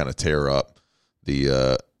they kind of tear up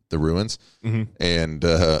the ruins, and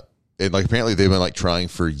like apparently they've been like trying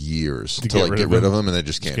for years to like get rid of them, and they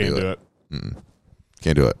just can't do it.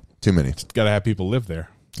 Can't do it. Too many. Got to have people live there.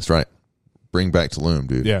 That's right. Bring back Tulum,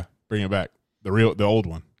 dude. Yeah, bring it back. The old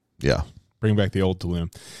one. Yeah. Bring back the old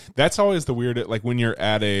Tulum. That's always the weird, like when you're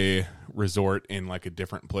at a resort in like a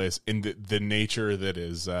different place, in the nature that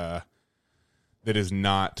is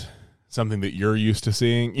not something that you're used to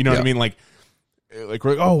seeing. You know what I mean? Like we're like,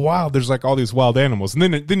 oh wow, there's like all these wild animals, and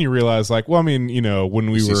then you realize like, well, I mean, when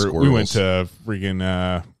we went to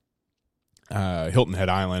freaking Hilton Head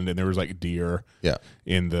Island, and there was like deer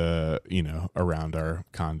in the around our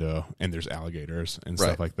condo, and there's alligators and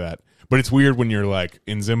stuff like that. But it's weird when you're like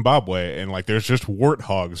in Zimbabwe and like there's just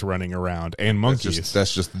warthogs running around and monkeys.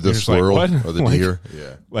 That's just the squirrel or the deer.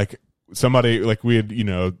 Yeah. Like somebody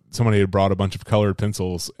had brought a bunch of colored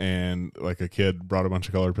pencils, and like a kid brought a bunch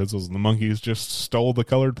of colored pencils, and the monkeys just stole the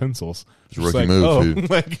colored pencils. It's a rookie move, dude.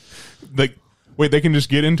 like wait, they can just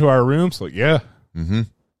get into our rooms? Like, yeah. Mm-hmm.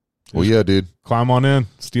 Well, yeah, dude. Climb on in,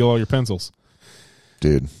 steal all your pencils,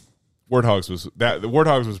 dude. The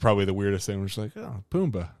warthogs was probably the weirdest thing. We're just like, oh,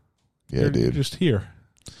 Pumbaa. Yeah, dude. They're just here,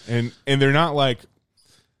 and they're not like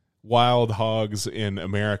wild hogs in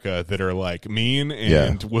America that are like mean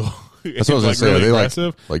and will. That's what I was gonna say. Really are they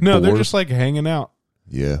aggressive. Like no, boars? They're just like hanging out.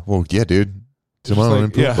 Yeah. Well, yeah, dude. Timon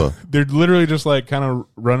and Pumbaa. They're literally just like kind of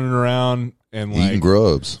running around and like eating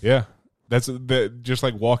grubs. Yeah. That's just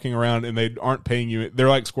like walking around, and they aren't paying you. They're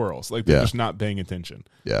like squirrels. Like they're just not paying attention.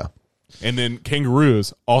 Yeah. And then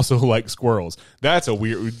kangaroos also like squirrels. That's a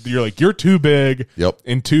weird. You're like, you're too big. Yep.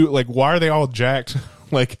 And too like, why are they all jacked?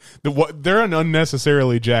 Like they're an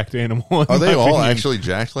unnecessarily jacked animal. Are they all actually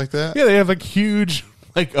jacked like that? Yeah, they have like huge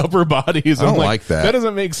like upper bodies. I don't like that. That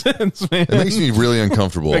doesn't make sense, man. It makes me really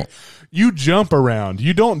uncomfortable. Like, you jump around.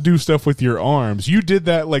 You don't do stuff with your arms. You did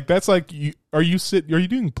that. Like that's like you. Are you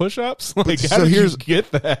doing push-ups? Like how did you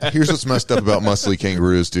get that? Here's what's messed up about muscly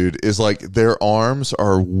kangaroos, dude. Is like their arms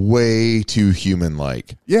are way too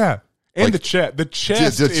human-like. Yeah. And like, the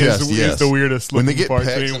chest is the weirdest looking when they get part.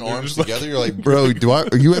 pecs and arms together, you're like, bro,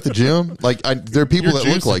 are you at the gym? Like, there are people that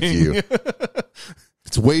look like you.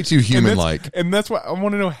 It's way too human-like. And that's why I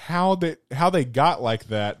want to know how they got like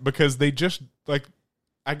that, because they just like,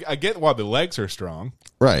 I get why the legs are strong.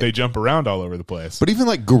 Right. They jump around all over the place. But even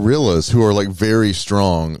like gorillas who are like very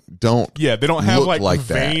strong they don't have like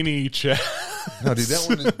veiny chest. No, dude,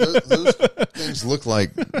 those things look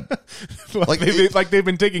like they've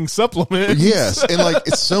been taking supplements. Yes, and like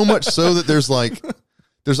it's so much so that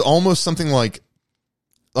there's almost something like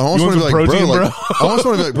I almost want to be like, protein, bro. I almost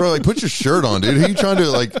want to be like, bro, like put your shirt on, dude. Who are you trying to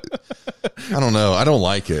like? I don't know. I don't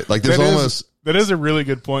like it. Like that is a really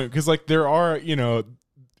good point, because like there are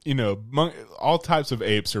all types of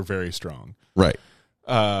apes are very strong. Right.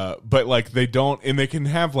 But like they don't, and they can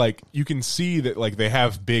have like, you can see that like they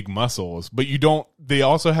have big muscles, but you don't. They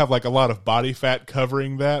also have like a lot of body fat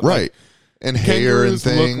covering that, right? Like, and hair and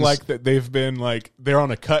things. Look like that they've been like they're on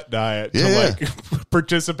a cut diet to like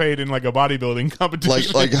participate in like a bodybuilding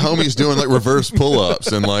competition, like homies doing like reverse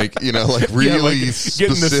pull-ups and like like really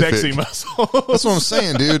getting the sexy muscle. That's what I'm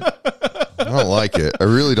saying, dude. I don't like it. I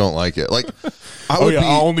really don't like it. Like,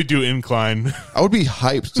 I'll only do incline. I would be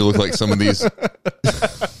hyped to look like some of these.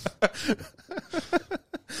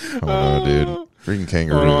 Oh no, dude! Freaking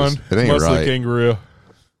kangaroos. It ain't Muscly right, kangaroo.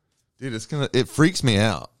 Dude, it freaks me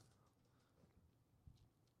out.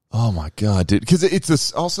 Oh my god, dude! Because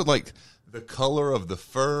it's also like the color of the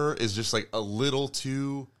fur is just like a little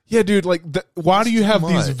too. Yeah, dude. Like, why do you have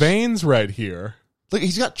these veins right here? Like,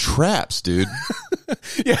 he's got traps, dude.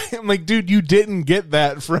 Yeah, I'm like, dude, you didn't get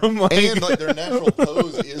that from like, and like their natural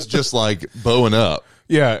pose is just like bowing up.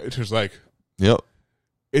 Yeah, it's just like, yep.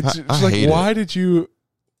 It's like, why did you?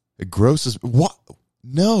 It grosses. What?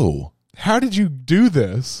 No. How did you do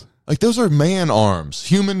this? Like, those are man arms,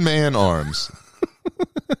 human man arms.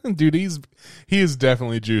 Dude, he is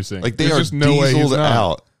definitely juicing. Like, there's just no way he's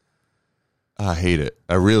out. I hate it.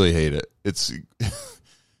 I really hate it. It's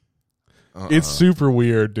it's super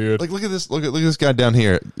weird, dude. Like, look at this. Look at this guy down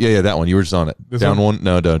here. Yeah, that one. You were just on it. This down one?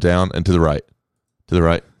 No, down and to the right. To the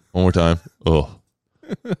right. One more time. Oh,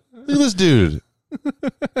 look at this dude.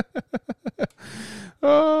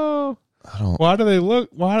 Oh, why do they look?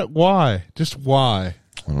 Why? Just why?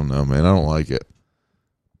 I don't know, man. I don't like it.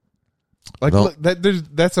 Like, look,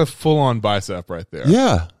 that's a full-on bicep right there.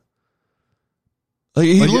 Yeah. Like,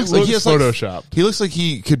 he looks like he has photoshopped. He looks like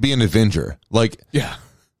he could be an Avenger. Like, yeah,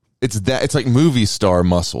 it's like movie star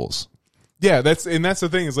muscles. Yeah, that's the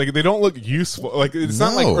thing. Is like they don't look useful. Like it's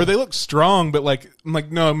not like, or they look strong, but like I'm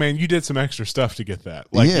like, no, man, you did some extra stuff to get that.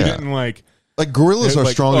 Like you didn't like gorillas are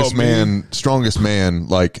like, strongest man,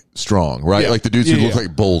 like strong, right? Yeah. Like the dudes who look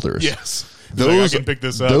like boulders. Yes. Those, like, I can pick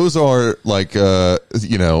this up. Those are like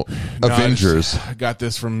Avengers. I got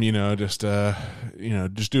this from just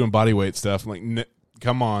doing body weight stuff. I'm like,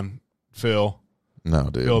 come on, Phil. No,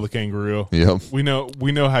 dude. Phil the kangaroo. Yep. We know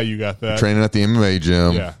how you got that. Training at the MMA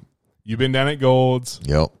gym. Yeah. You've been down at Gold's.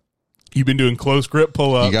 Yep. You've been doing close grip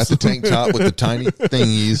pull-ups. You got the tank top with the tiny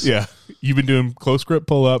thingies. Yeah. You've been doing close grip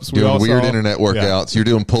pull-ups. Doing weird internet workouts. Yeah. You're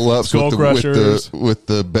doing pull-ups with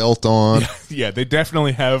the belt on. Yeah, they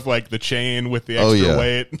definitely have like the chain with the extra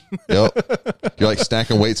weight. Yep. You're like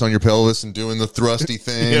stacking weights on your pelvis and doing the thrusty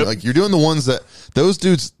thing. Yep. Like you're doing the ones that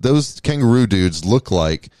those kangaroo dudes look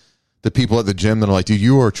like the people at the gym that are like, dude,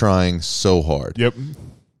 you are trying so hard. Yep.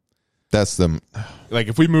 That's them. Like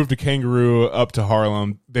if we moved a kangaroo up to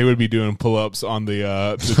Harlem, they would be doing pull-ups on the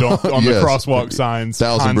crosswalk signs.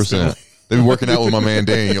 1,000%. They'd be working out with my man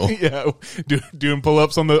Daniel. Yeah, doing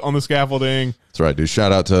pull-ups on the scaffolding. That's right, dude.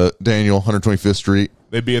 Shout out to Daniel, 125th Street.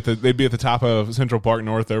 They'd be at the top of Central Park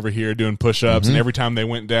North over here doing push-ups, and every time they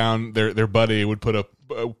went down, their buddy would put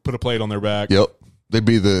a plate on their back. Yep. They'd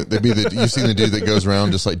be the you seen the dude that goes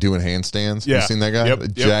around just like doing handstands? Yeah. You seen that guy?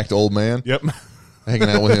 Yep. Jacked old man? Yep. Hanging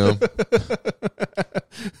out with him.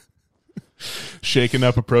 Shaking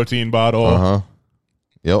up a protein bottle. Uh-huh.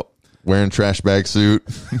 Yep. Wearing trash bag suit.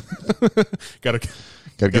 Gotta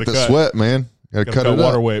get the sweat, man. Gotta cut it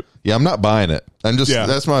water up. weight. Yeah, I'm not buying it.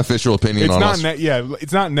 That's my official opinion it's on not it.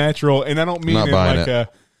 It's not natural, and I don't mean in like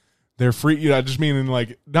they're free. I just mean in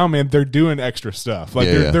like, no, man, they're doing extra stuff. Like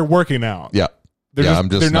they're working out. Yeah.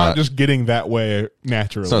 They're not just getting that way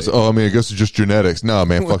naturally. I guess it's just genetics. No,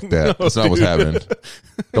 man, fuck that. That's not what's happening.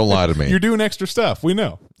 Don't lie to me. You're doing extra stuff. We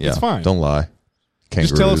know. Yeah, it's fine. Don't lie. Kangaroos.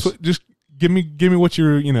 Just tell us. Just give me what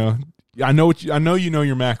you're. I know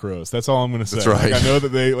your macros. That's all I'm going to say. That's right. Like, I know that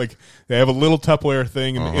they have a little Tupperware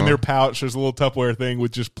thing in their pouch. There's a little Tupperware thing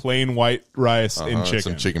with just plain white rice and chicken,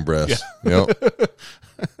 some chicken breast. Yeah. Yep.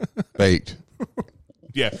 Baked.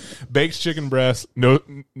 Yeah, baked chicken breast,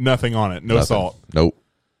 nothing on it, nothing. Salt. Nope.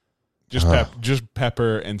 Just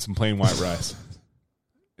pepper and some plain white rice,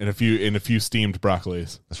 and a few steamed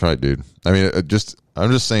broccolis. That's right, dude. I mean,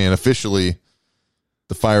 I'm just saying, officially,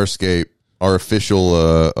 the Fire Escape, our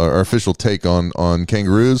official take on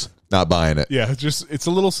kangaroos, not buying it. Yeah, it's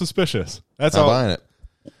a little suspicious. That's not all. Buying it.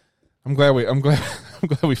 I'm glad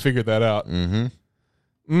we figured that out.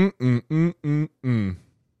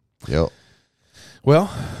 Yep. Well,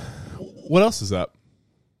 what else is up?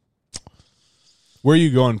 Where are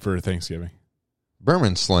you going for Thanksgiving?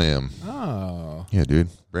 Berman Slam. Oh. Yeah, dude.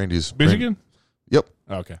 Brandy's... Michigan? Yep.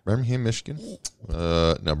 Oh, okay. Birmingham, Michigan.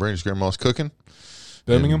 Now, Brandy's grandma's cooking.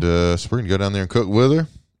 Birmingham? And, so we're going to go down there and cook with her.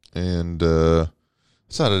 And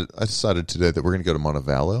I decided today that we're going to go to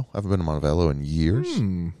Montevallo. I haven't been to Montevallo in years.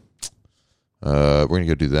 We're going to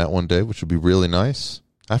go do that one day, which would be really nice.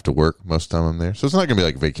 I have to work most of the time I'm there. So it's not going to be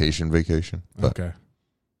like vacation. But okay.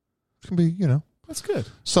 It's going to be, That's good.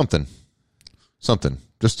 Something.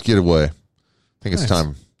 Just to get away. I think it's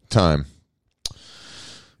time. It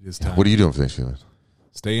is time. What are you doing for Thanksgiving?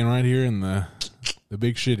 Staying right here in the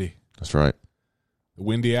big shitty. That's right. The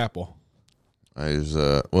Windy Apple.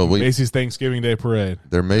 Macy's Thanksgiving Day Parade.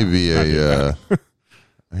 There may be I hear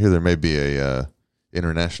there may be a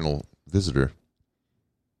international visitor.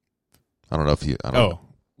 I don't know if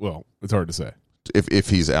well, it's hard to say. If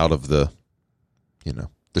he's out of the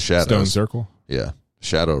shadows. Stone Circle? Yeah.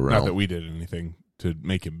 Shadow realm. Not that we did anything to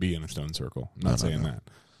make him be in a stone circle. I'm not saying that.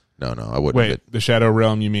 No, I wouldn't. Wait, the shadow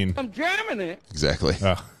realm, you mean? I'm jamming it. Exactly.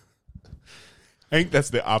 I think that's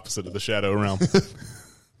the opposite of the shadow realm.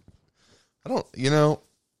 No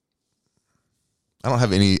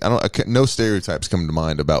stereotypes come to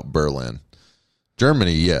mind about Berlin.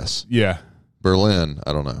 Germany, yes. Yeah. Berlin,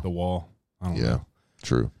 I don't know. The wall. I don't know.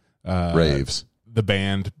 True. Raves. The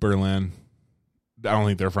band Berlin. I don't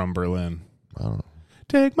think they're from Berlin. I don't know.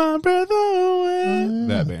 Take my breath away.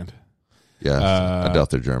 That band. Yeah, I doubt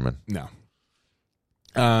they're German. No.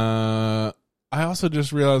 I also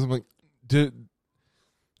just realized, I'm like,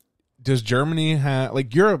 does Germany have,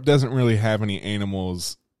 like, Europe doesn't really have any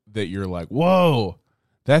animals that you're like, whoa,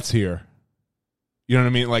 that's here. You know what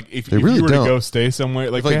I mean? Like, if you were to go stay somewhere,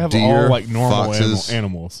 like they have deer, all like normal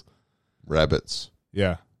animals. Rabbits.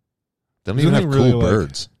 Yeah. They don't even have cool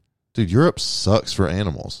birds. Dude, Europe sucks for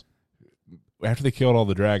animals. After they killed all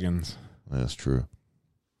the dragons. That's true.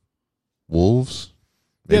 Wolves?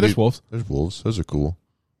 Maybe. Yeah, there's wolves. There's wolves. Those are cool.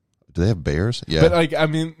 Do they have bears? Yeah. But, like, I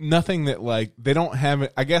mean, nothing that, like, they don't have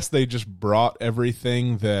it. I guess they just brought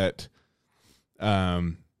everything that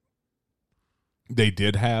they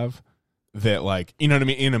did have that, like, you know what I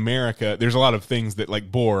mean? In America, there's a lot of things that, like,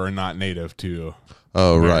 boar are not native to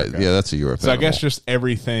America. Right. Yeah, that's a Europe So animal. I guess just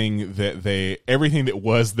everything that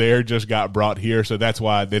was there just got brought here, so that's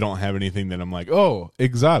why they don't have anything that I'm like, oh,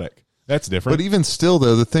 exotic. That's different. But even still,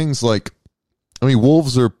 though, the things like, I mean,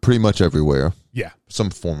 wolves are pretty much everywhere. Yeah. Some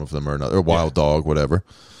form of them or another. Or wild dog, whatever.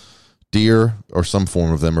 Deer or some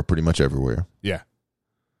form of them are pretty much everywhere. Yeah.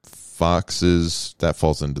 Foxes, that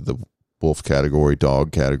falls into the wolf category,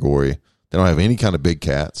 dog category. They don't have any kind of big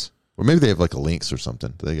cats. Or maybe they have like a lynx or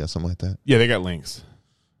something. Do they got something like that? Yeah, they got lynx.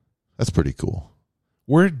 That's pretty cool.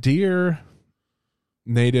 Were deer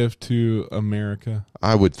native to America?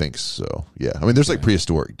 I would think so. Yeah. I mean, there's like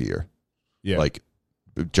prehistoric deer. Yeah. Like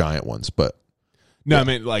giant ones, but. No, I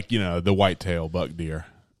mean, like, the whitetail buck deer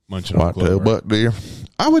munching on whitetail buck deer.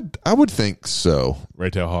 I would think so.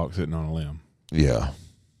 Red-tailed hawk sitting on a limb. Yeah.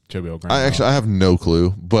 Chubby old I have no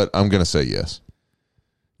clue, but I'm going to say yes.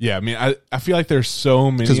 Yeah, I mean, I feel like there's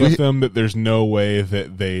so many of them that there's no way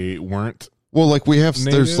that they weren't. Well, like we have,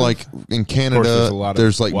 native. There's like in Canada,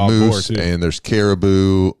 there's like moose and there's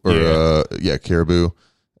caribou caribou.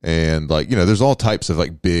 And like, there's all types of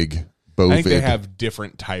like big bovid. I think they have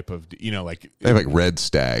different type of, like. They have like red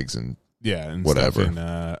stags and and whatever.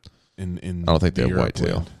 Stuff in I don't think they have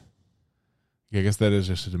whitetail. Yeah, I guess that is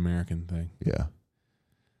just an American thing. Yeah.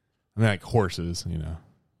 I mean, like horses,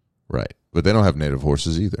 Right. But they don't have native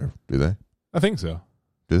horses either, do they? I think so.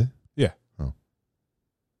 Do they? Yeah. Oh.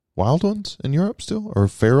 Wild ones in Europe still? Or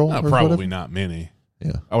feral? Or probably whatever? Not many.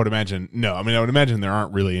 Yeah. I would imagine, I would imagine there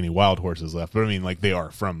aren't really any wild horses left, but I mean, like they are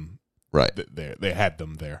from, right. They had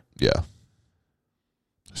them there. Yeah.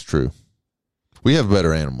 It's true. We have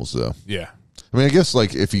better animals though. Yeah. I mean, I guess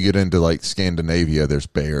like if you get into like Scandinavia, there's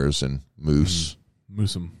bears and moose.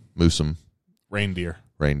 Moosum. Reindeer.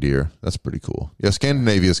 That's pretty cool. Yeah,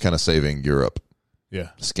 Scandinavia is kind of saving Europe. Yeah.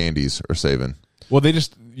 Scandies are saving. Well,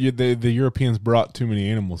 the Europeans brought too many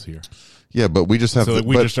animals here. Yeah, but we just have so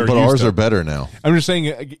but ours are better now. I'm just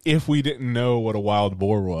saying, if we didn't know what a wild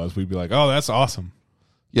boar was, we'd be like, oh, that's awesome.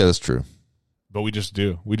 Yeah, that's true. But we just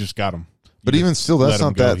do. We just got them. But even still, that's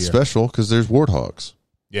not that special because there's warthogs.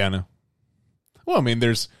 Yeah, I know. Well, I mean,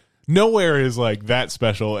 there's nowhere is like that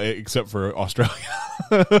special except for Australia.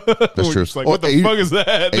 That's true. Like, what the fuck is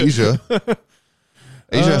that? Asia.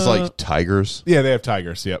 Asia has like tigers. Yeah, they have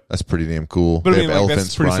tigers. Yep, that's pretty damn cool. But they I mean, have elephants,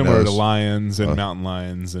 that's pretty rhinos. similar to lions and mountain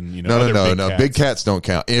lions and no. Big cats don't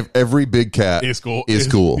count. Every big cat is cool.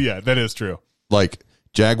 Yeah, that is true. Like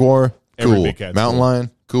jaguar, cool. Mountain cool.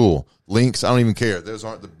 lion, cool. Lynx, I don't even care. Those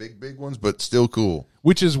aren't the big ones, but still cool.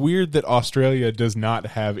 Which is weird that Australia does not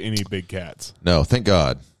have any big cats. No, thank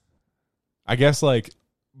God. I guess like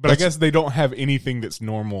But I guess they don't have anything that's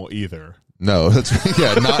normal either. No, not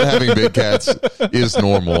having big cats is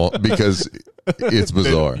normal because it's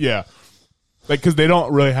bizarre. Yeah. Like, because they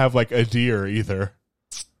don't really have, like, a deer either.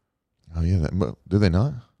 Oh, yeah. Do they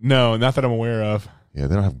not? No, not that I'm aware of. Yeah,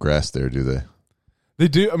 they don't have grass there, do they? They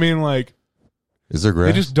do. I mean, like... Is there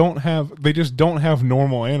grass? They just don't have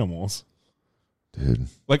normal animals. Dude.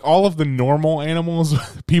 Like, all of the normal animals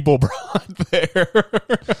people brought there.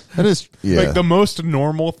 That is... Yeah. Like, the most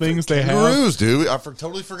normal things they have. Kangaroos, dude. I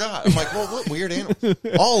totally forgot. I'm like, well, what weird animal?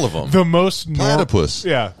 All of them. The most... Platypus.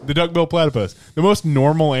 Yeah, the duckbill platypus. The most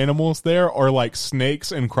normal animals there are, like,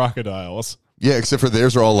 snakes and crocodiles. Yeah, except for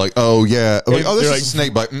theirs are all like, oh, yeah. Like, oh, this is like, a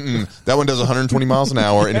snake bite. That one does 120 miles an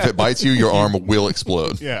hour, and if it bites you, your arm will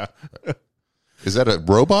explode. Yeah. Is that a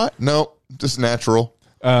robot? No, just natural.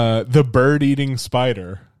 The bird-eating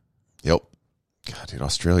spider. Yep. God, dude,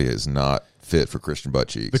 Australia is not fit for Christian butt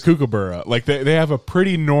cheeks. The kookaburra. Like, they have a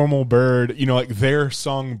pretty normal bird, you know, like their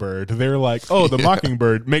songbird. They're like, oh, the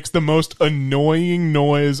mockingbird makes the most annoying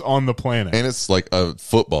noise on the planet. And it's like a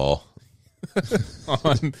football.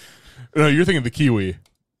 No, you're thinking the kiwi.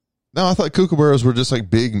 No, I thought kookaburras were just like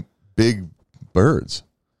big birds.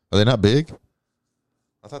 Are they not big?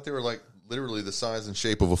 I thought they were like literally the size and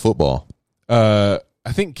shape of a football. I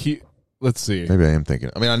think let's see. Maybe I am thinking.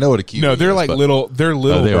 I mean, I know what a kiwi is. No, they're like little. They're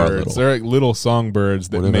little they birds. Are little. They're like little songbirds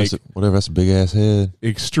that whatever. That's a big ass head.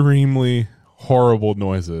 Extremely horrible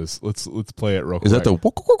noises. Let's play it real quick. Is that the?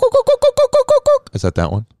 Is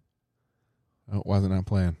that one? Oh, why is it not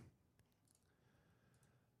playing?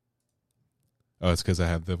 Oh, it's because I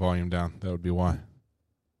have the volume down. That would be why.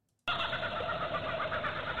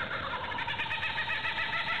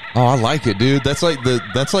 Oh, I like it, dude. That's like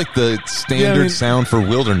the standard sound for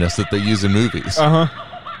wilderness that they use in movies.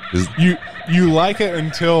 You like it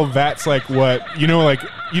until that's like what like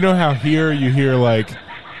how here you hear like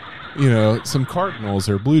some cardinals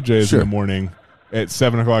or blue jays in the morning at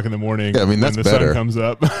 7:00 in the morning. Yeah, I mean that's when the better. sun comes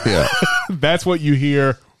up. Yeah, that's what you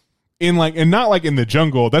hear. And not like in the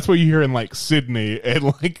jungle. That's what you hear in like Sydney at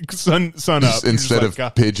like sun up. Instead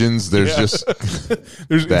of pigeons, there's just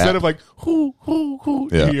instead of like hoo hoo hoo.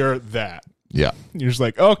 You hear that. Yeah, you're just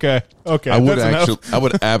like okay. I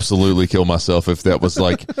would absolutely kill myself if that was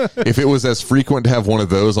like if it was as frequent to have one of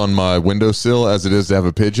those on my windowsill as it is to have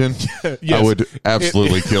a pigeon. Yes. I would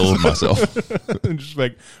absolutely kill myself. Just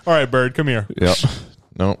like, all right, bird, come here. Yep.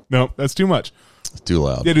 No, that's too much. It's too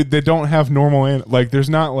loud. They don't have normal like. There's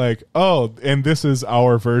not like and this is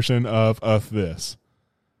our version of this.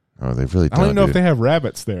 Oh, they really don't. I don't know if they have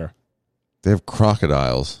rabbits there. They have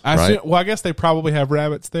crocodiles. Right? I guess they probably have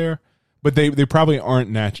rabbits there, but they probably aren't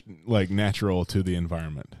natural to the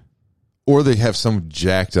environment. Or they have some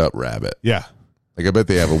jacked up rabbit. Yeah. Like I bet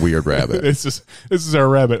they have a weird rabbit. This is our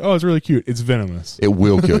rabbit. Oh, it's really cute. It's venomous. It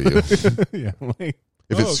will kill you. Yeah.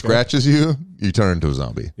 If it scratches you, you turn into a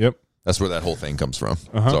zombie. Yep. That's where that whole thing comes from.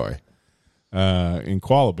 Sorry. In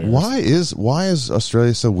koala bears. Why is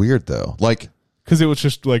Australia so weird though? Like, because it was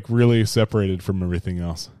just like really separated from everything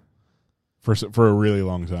else for a really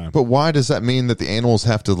long time. But why does that mean that the animals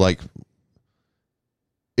have to like?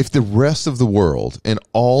 If the rest of the world and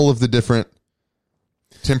all of the different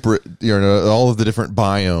all of the different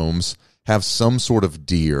biomes have some sort of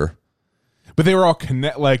deer, but they were all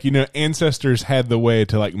ancestors had the way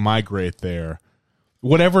to like migrate there.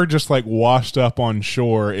 Whatever just like washed up on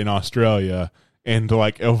shore in Australia and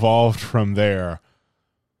like evolved from there.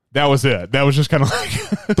 That was it. That was just kind of like.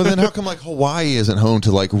 But then how come like Hawaii isn't home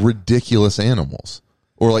to like ridiculous animals,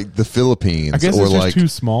 or like the Philippines? I guess or it's just like too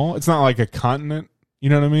small. It's not like a continent. You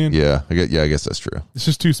know what I mean? Yeah, I guess that's true. It's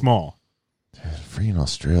just too small. Dude, freaking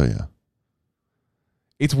Australia.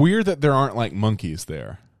 It's weird that there aren't like monkeys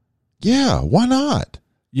there. Yeah, why not?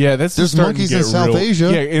 Yeah, there's monkeys in South Asia.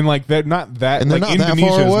 Yeah, and like that, not that, and like not Indonesia that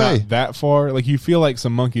far away. is not that far. Like you feel like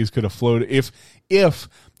some monkeys could have floated. If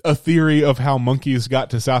a theory of how monkeys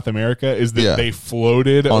got to South America is that they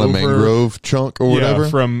floated on over, a mangrove chunk or whatever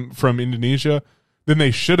from Indonesia, then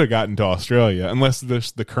they should have gotten to Australia, unless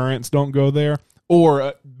the currents don't go there,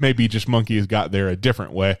 or maybe just monkeys got there a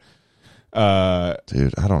different way.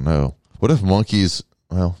 Dude, I don't know. What if monkeys?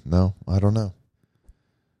 Well, no, I don't know.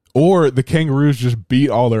 Or the kangaroos just beat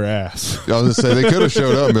all their ass. I was going to say, they could have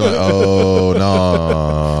showed up and be like, oh,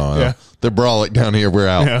 no. Yeah. They're brawling down here. We're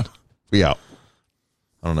out. Yeah. We out.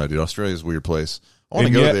 I don't know, dude. Australia's a weird place. I want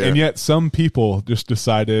to go there. And yet some people just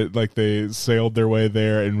decided, like, they sailed their way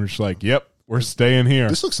there and were just like, yep, we're staying here.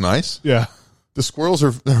 This looks nice. Yeah. The squirrels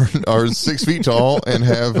are 6 feet tall and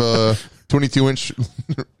have 22-inch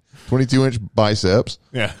biceps.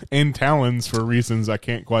 Yeah. And talons for reasons I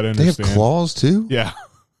can't quite understand. They have claws, too? Yeah.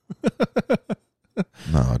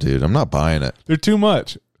 No, dude, I'm not buying it. They're too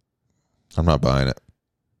much. I'm not buying it.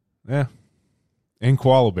 Yeah. And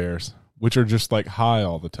koala bears, which are just like high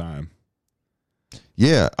all the time.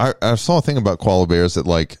 Yeah, I saw a thing about koala bears that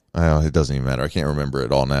like, it doesn't even matter. I can't remember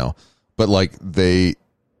it all now. But like they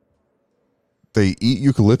eat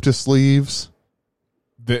eucalyptus leaves.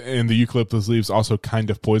 And the eucalyptus leaves also kind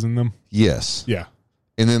of poison them? Yes. Yeah.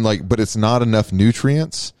 And then like, but it's not enough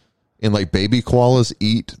nutrients. And like baby koalas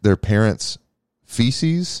eat their parents'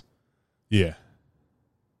 feces. Yeah.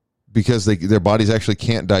 Because their bodies actually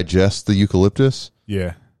can't digest the eucalyptus.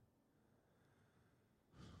 Yeah.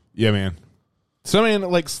 Yeah, man. Some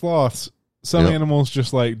like sloths, some animals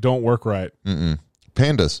just like don't work right.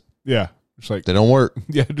 Pandas. Yeah. Just like they don't work.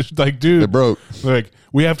 Yeah, just like, dude. They're broke. Like,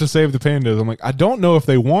 we have to save the pandas. I'm like, I don't know if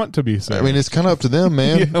they want to be saved. I mean, it's kind of up to them,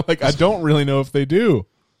 man. Yeah, like, I don't really know if they do.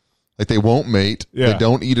 Like, they won't mate. Yeah. They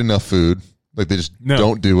don't eat enough food. Like, they just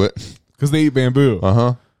don't do it. Because they eat bamboo.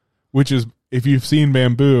 Uh-huh. Which is, if you've seen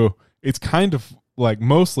bamboo, it's kind of like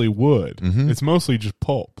mostly wood. It's mostly just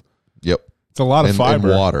pulp. Yep. It's a lot of fiber.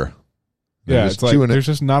 And water. Yeah, it's like there's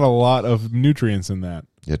just not a lot of nutrients in that.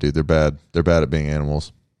 Yeah, dude, they're bad. They're bad at being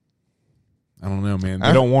animals. I don't know, man.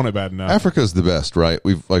 They don't want it bad enough. Africa's the best, right?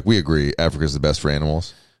 We agree Africa's the best for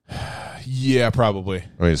animals. Yeah, probably.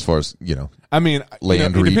 I mean, as far as, I mean,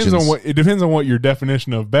 land it regions. depends on what your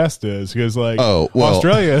definition of best is, because like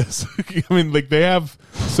Australia is, I mean, like they have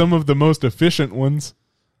some of the most efficient ones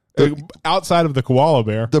outside of the koala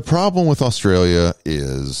bear. The problem with Australia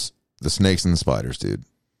is the snakes and the spiders, dude.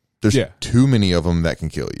 There's too many of them that can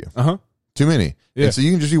kill you. Uh-huh. Too many. Yeah. And so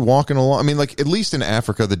you can just be walking along. I mean, like, at least in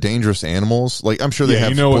Africa, the dangerous animals, like, I'm sure they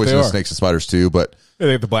have poisonous snakes and spiders too, but. Yeah,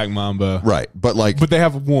 they have the black mamba. Right. But like. But they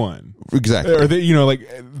have one. Exactly. Or they, like,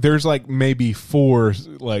 there's like maybe 4,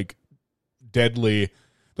 like, deadly.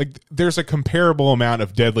 Like, there's a comparable amount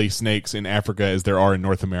of deadly snakes in Africa as there are in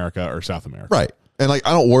North America or South America. Right. And like,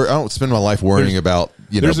 I don't spend my life worrying about,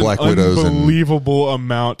 black widows. There's an unbelievable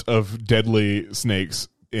amount of deadly snakes.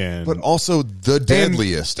 But also the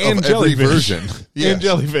deadliest and of every version. Yes. And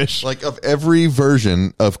jellyfish. Like, of every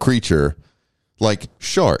version of creature, like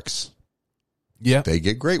sharks. Yeah. They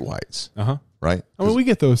get great whites. Uh-huh. Right? I mean, we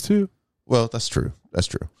get those too. Well, that's true. That's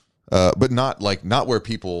true. But not where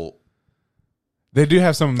people. They do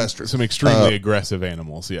have some extremely aggressive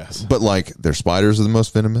animals, yes. But like, their spiders are the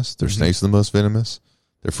most venomous. Their snakes are the most venomous.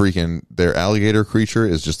 Their alligator creature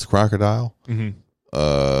is just a crocodile.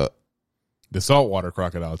 The saltwater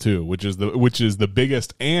crocodile too, which is the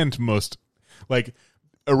biggest and most, like,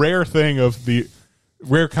 a rare thing of the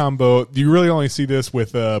rare combo. You really only see this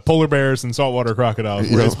with polar bears and saltwater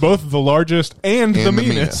crocodiles, where it's both the largest and the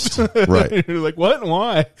meanest. Right? You're like, what and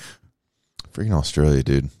why? Freaking Australia,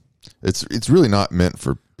 dude! It's really not meant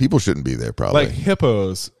for people. Shouldn't be there. Probably like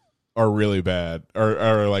hippos are really bad, or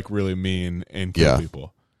are like really mean and kill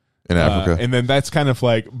people in Africa. And then that's kind of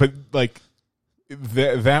like, but like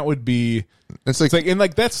that would be. It's like and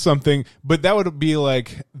like that's something, but that would be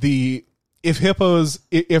like if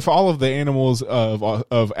all of the animals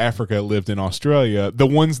of Africa lived in Australia, the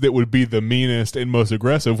ones that would be the meanest and most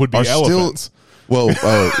aggressive would be elephants.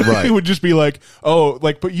 Right. It would just be like,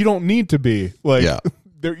 but you don't need to be like,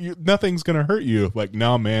 nothing's gonna hurt you. Like,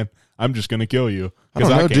 no, man, I'm just gonna kill you. I don't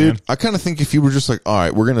know, dude. I kind of think if you were just like, all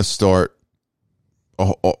right, we're gonna start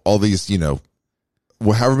all these,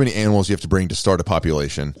 however many animals you have to bring to start a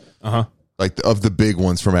population. Like of the big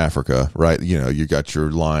ones from Africa, right? You got your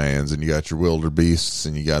lions and you got your wildebeests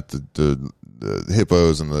and you got the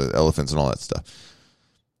hippos and the elephants and all that stuff.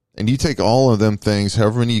 And you take all of them things,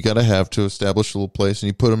 however many you got to have to establish a little place, and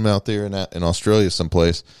you put them out there in Australia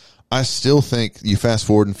someplace. I still think you fast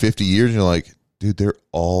forward in 50 years and you're like, dude, they're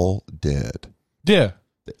all dead. Yeah.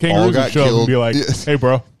 Kangaroos would show up and be like, hey,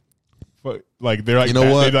 bro. Like, they're like,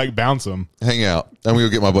 they like bounce them. Hang out. I'm going to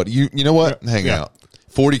go get my buddy. You know what? Hang out.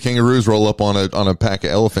 40 kangaroos roll up on a pack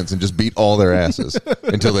of elephants and just beat all their asses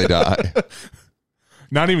until they die.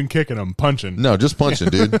 Not even kicking them, punching. No, just punching,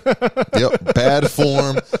 dude. Yep, bad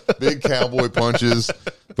form, big cowboy punches.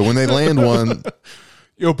 But when they land one,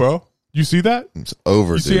 yo, bro, you see that? It's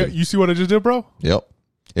over, dude. You see what I just did, bro? Yep.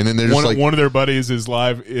 And then there's one of their buddies is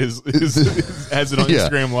live has it on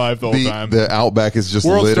Instagram live the whole time. The outback is just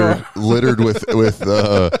littered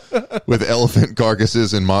with elephant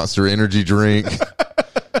carcasses and Monster Energy drink.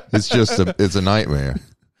 It's just it's a nightmare.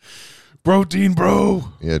 Protein, bro.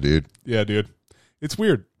 Yeah, dude. It's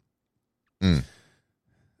weird. I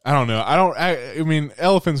don't know. I mean,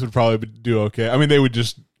 elephants would probably do okay. I mean, they would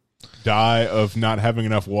just die of not having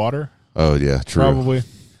enough water. Oh yeah, true. Probably.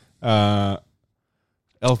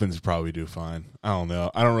 Elephants would probably do fine. I don't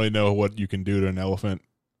know. I don't really know what you can do to an elephant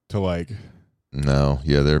to like. No,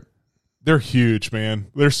 yeah, they're huge, man.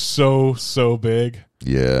 They're so big.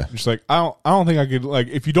 Yeah, just like I don't think I could, like,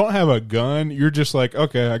 if you don't have a gun, you're just like,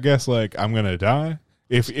 okay, I guess like I'm gonna die.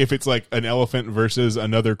 If it's like an elephant versus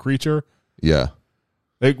another creature, yeah,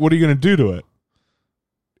 like what are you gonna do to it?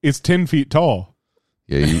 It's 10 feet tall.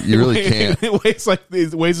 Yeah, you really can't.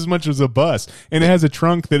 It weighs as much as a bus, and it has a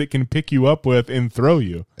trunk that it can pick you up with and throw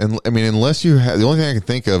you. And I mean, unless you have, the only thing I can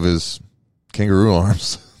think of is kangaroo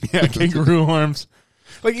arms. Yeah, kangaroo arms.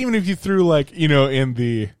 Like even if you threw like, you know, in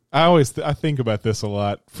the, I think about this a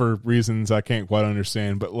lot for reasons I can't quite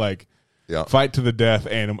understand, but like, fight to the death,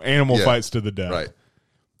 animal fights to the death, right?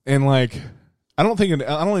 And like, I don't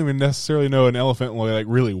even necessarily know an elephant will like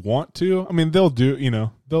really want to. I mean, they'll do, you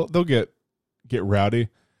know, they'll get rowdy.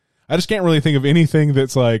 I just can't really think of anything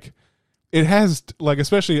that's like, it has like,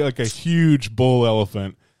 especially like a huge bull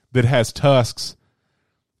elephant that has tusks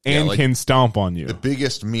and like can stomp on you. The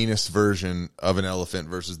biggest, meanest version of an elephant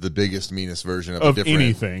versus the biggest, meanest version of a different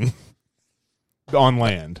anything on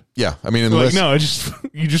land. Yeah, I mean, unless, like, no,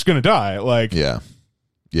 you're just gonna die. Like, yeah.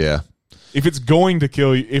 If it's going to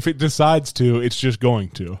kill you, if it decides to, it's just going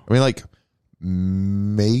to. I mean, like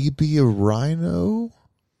maybe a rhino.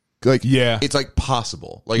 Like, yeah, it's like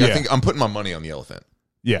possible. Like, I think I'm putting my money on the elephant.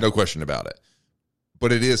 Yeah, no question about it.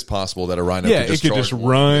 But it is possible that a rhino could just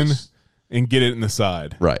run and get it in the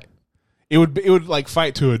side. Right. It would like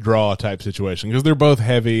fight to a draw type situation because they're both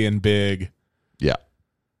heavy and big. Yeah.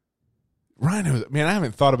 Rhinos, man, I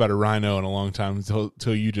haven't thought about a rhino in a long time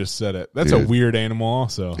until you just said it. That's a weird animal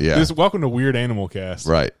also. Yeah. Welcome to Weird Animal Cast.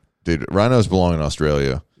 Right. Dude, rhinos belong in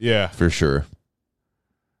Australia. Yeah. For sure.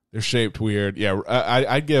 They're shaped weird. Yeah,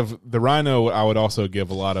 I'd give the rhino. I would also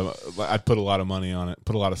give I'd put a lot of money on it.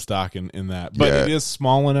 Put a lot of stock in that. But it is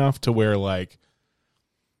small enough to where like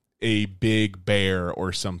a big bear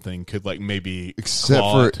or something could like maybe except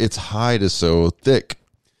for its hide is so thick.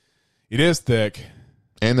 It is thick,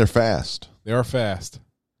 and they're fast. They are fast.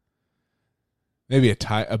 Maybe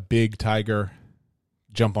a big tiger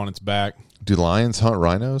jump on its back. Do lions hunt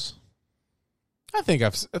rhinos? I think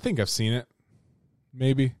I've seen it.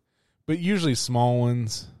 Maybe. But usually small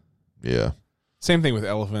ones. Yeah. Same thing with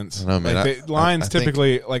elephants. No, man, like lions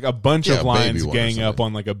typically, like a bunch of lions gang up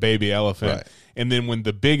on like a baby elephant. Right. And then when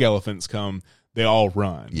the big elephants come, they all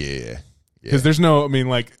run. Yeah. Because there's no, I mean,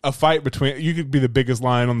 like a fight between, you could be the biggest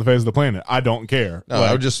lion on the face of the planet. I don't care. No, like,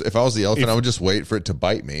 I would just, if I was the elephant, I would just wait for it to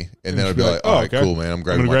bite me. And then I'd be like, all right, cool, man. I'm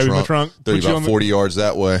grabbing my trunk. Throw you about 40 yards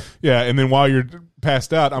that way. Yeah. And then while you're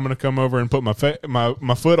passed out, I'm going to come over and put my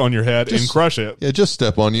foot on your head and crush it. Yeah. Just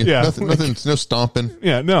step on you. Yeah. Nothing, no stomping.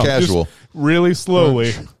 Yeah. No. Casual. Just really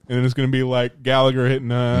slowly. And then it's going to be like Gallagher hitting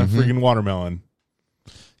a freaking watermelon.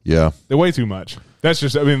 Yeah. They weigh too much. That's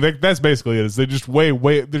just, I mean, that's basically it. They just weigh,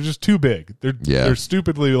 they're just too big. They're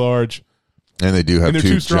stupidly large. And they do have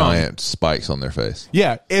two giant spikes on their face.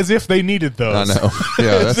 Yeah, as if they needed those. I know.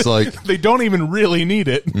 Yeah, that's like. They don't even really need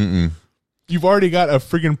it. Mm-mm. You've already got a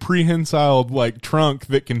freaking prehensile like trunk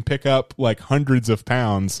that can pick up like hundreds of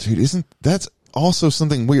pounds. Dude, that's also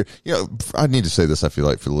something weird. You know, I need to say this, I feel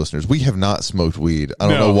like, for the listeners. We have not smoked weed. I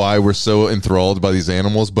don't know why we're so enthralled by these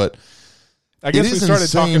animals, but I guess we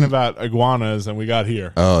started talking about iguanas and we got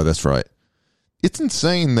here. Oh, that's right. It's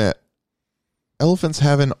insane that elephants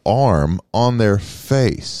have an arm on their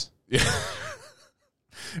face. Yeah.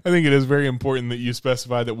 I think it is very important that you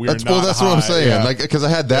specify that we're not Well, that's high. what I'm saying. Yeah. Like, because I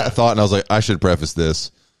had that thought and I was like, I should preface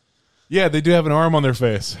this. Yeah, they do have an arm on their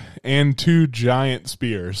face and two giant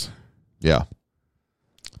spears. Yeah.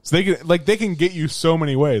 So they can get you so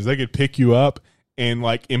many ways. They could pick you up and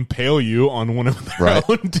like impale you on one of their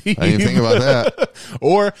own teeth. I didn't think about that.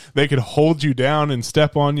 Or they could hold you down and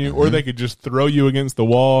step on you, or they could just throw you against the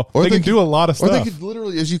wall. Or they can do a lot of stuff. Or they could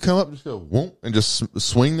literally, as you come up, just go whoop, and just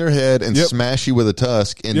swing their head and smash you with a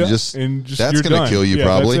tusk, and just that's going to kill you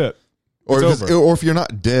probably. That's it. Or if you're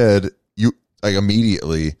not dead, you like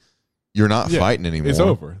immediately you're not fighting anymore. It's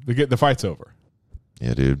over. The fight's over.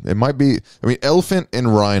 Yeah, dude. It might be. I mean, elephant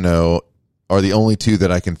and rhino are the only two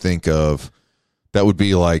that I can think of that would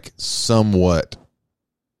be like somewhat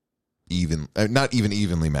even, not even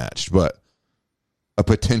evenly matched, but a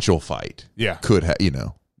potential fight. Yeah. Could have,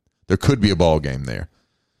 there could be a ball game there.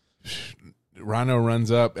 Rhino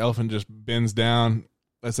runs up, elephant just bends down,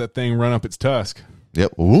 lets that thing run up its tusk.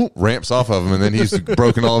 Yep. Whoop, ramps off of him, and then he's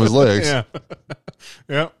broken all of his legs. Yeah.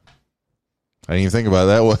 Yep. I didn't even think about it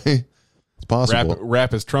that way. It's possible.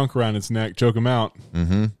 Wrap his trunk around its neck, choke him out.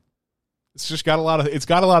 Mm-hmm. It's just got a lot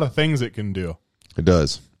of things it can do. It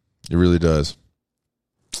does. It really does.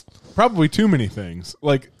 Probably too many things.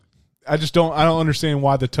 Like, I don't understand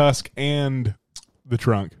why the tusk and the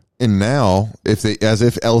trunk. And now, as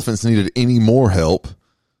if elephants needed any more help,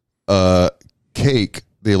 Cake,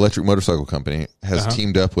 the electric motorcycle company, has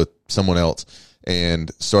teamed up with someone else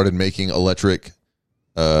and started making electric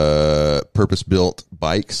purpose-built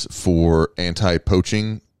bikes for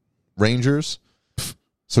anti-poaching rangers.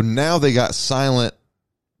 So now they got silent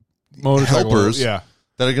helpers that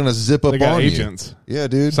are going to zip up on agents. You. Yeah,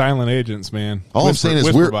 dude. Silent agents, man. All I'm saying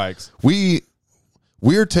is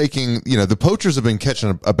we're taking, the poachers have been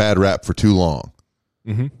catching a bad rap for too long.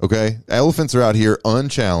 Mm-hmm. Okay? Elephants are out here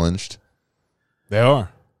unchallenged. They are.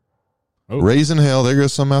 Raising hell. There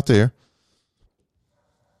goes some out there.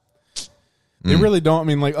 They really don't. I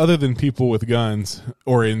mean, like, other than people with guns,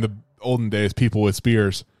 or in the olden days, people with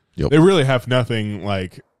spears, they really have nothing,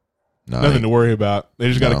 nothing to worry about. They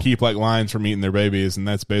just got to keep, lions from eating their babies, and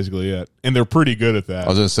that's basically it. And they're pretty good at that. I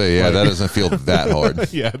was going to say, that doesn't feel that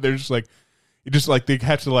hard. Yeah, they're just they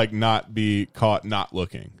have to, not be caught not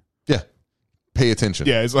looking. Yeah. Pay attention.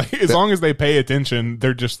 Yeah, it's as long as they pay attention,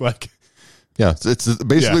 they're just Yeah, it's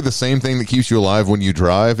basically the same thing that keeps you alive when you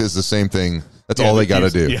drive is the same thing. That's all they got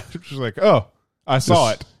to do. Yeah, just I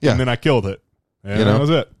saw it, and then I killed it. And that was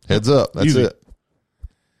it. Heads up. That's Easy. it.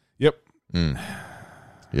 Yep.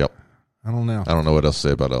 Yep. I don't know. I don't know what else to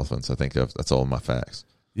say about elephants. I think that's all my facts.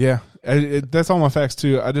 Yeah, that's all my facts,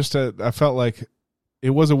 too. I just I felt like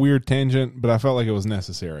it was a weird tangent, but I felt like it was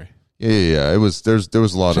necessary. Yeah. It was. There was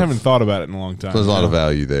a lot. I haven't thought about it in a long time. There's a lot of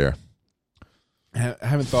value there. I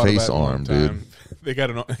haven't thought face about it in a arm, long time. dude. They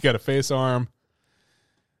got a face arm.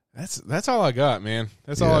 That's all I got, man.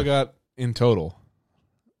 That's all I got in total.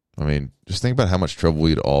 I mean, just think about how much trouble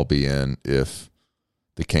we'd all be in if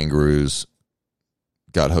the kangaroos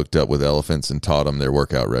got hooked up with elephants and taught them their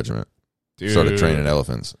workout regimen. Dude, started training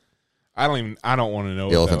elephants. I don't want to know.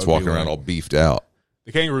 The elephants walking around all beefed out.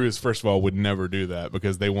 The kangaroos, first of all, would never do that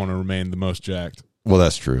because they want to remain the most jacked. Well,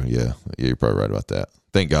 that's true. Yeah, you're probably right about that.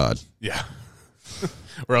 Thank God. Yeah.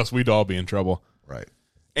 Or else we'd all be in trouble. Right.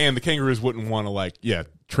 And the kangaroos wouldn't want to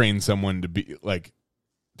train someone to be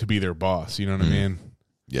their boss. You know what I mean?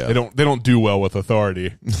 Yeah. They don't do well with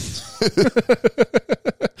authority.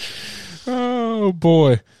 Oh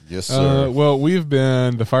boy. Yes, sir. Well, we've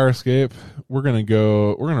been the Fire Escape. We're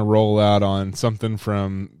gonna roll out on something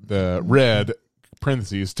from the Red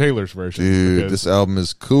 (parentheses) Taylor's version. Dude, this album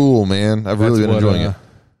is cool, man. I've really been enjoying it.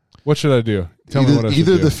 What should I do? Tell me what I should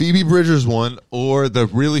do. Either the Phoebe Bridgers one or the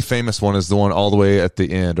really famous one is the one all the way at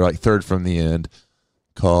the end, or third from the end,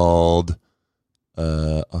 called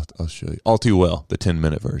I'll show you. All Too Well, the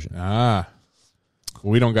 10-minute version.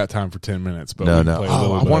 We don't got time for 10 minutes, but no. Play a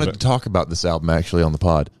little I wanted to talk about this album actually on the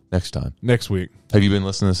pod next time. Next week. Have you been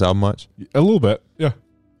listening to this album much? A little bit, yeah.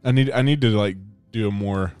 I need to do a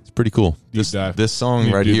more. It's pretty cool. Deep dive. This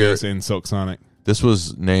song right here in Silk Sonic. This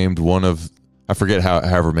was named one of, I forget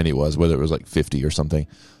however many it was, whether it was 50 or something,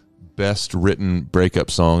 best written breakup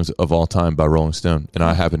songs of all time by Rolling Stone, and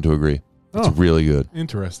I happen to agree. It's really good.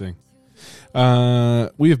 Interesting.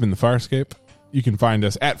 We have been the Fire Escape. You can find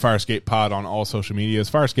us at Firescape Pod on all social medias,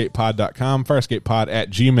 firescapepod.com,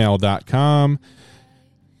 firescapepod@gmail.com,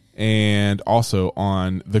 and also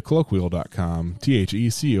on thecolloquial.com,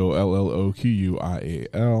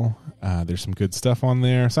 TheCollokquial. There's some good stuff on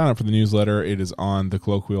there. Sign up for the newsletter. It is on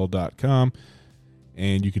thecolloquial.com,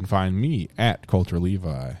 and you can find me at Colter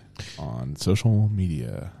Levi on social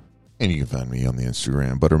media. And you can find me on the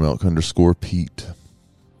Instagram, buttermilk_Pete.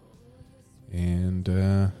 And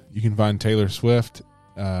you can find Taylor Swift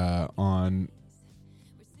on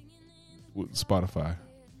Spotify.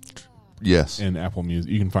 Yes. And Apple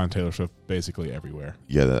Music. You can find Taylor Swift basically everywhere.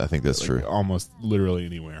 Yeah, I think that's true. Almost literally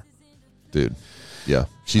anywhere. Dude. Yeah.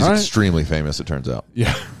 She's extremely famous, it turns out.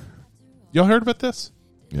 Yeah. Y'all heard about this?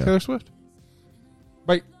 Yeah. Taylor Swift?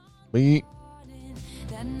 Bye. Bye.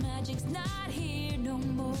 That magic's not here no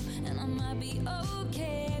more, and I might be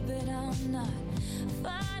okay, but I'm not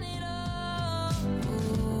fine at all.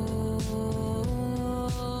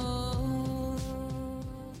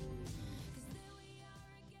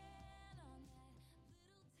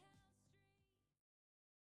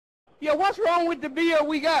 Yeah, what's wrong with the beer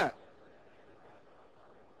we got?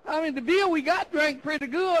 I mean, the beer we got drank pretty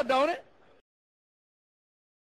good, don't it?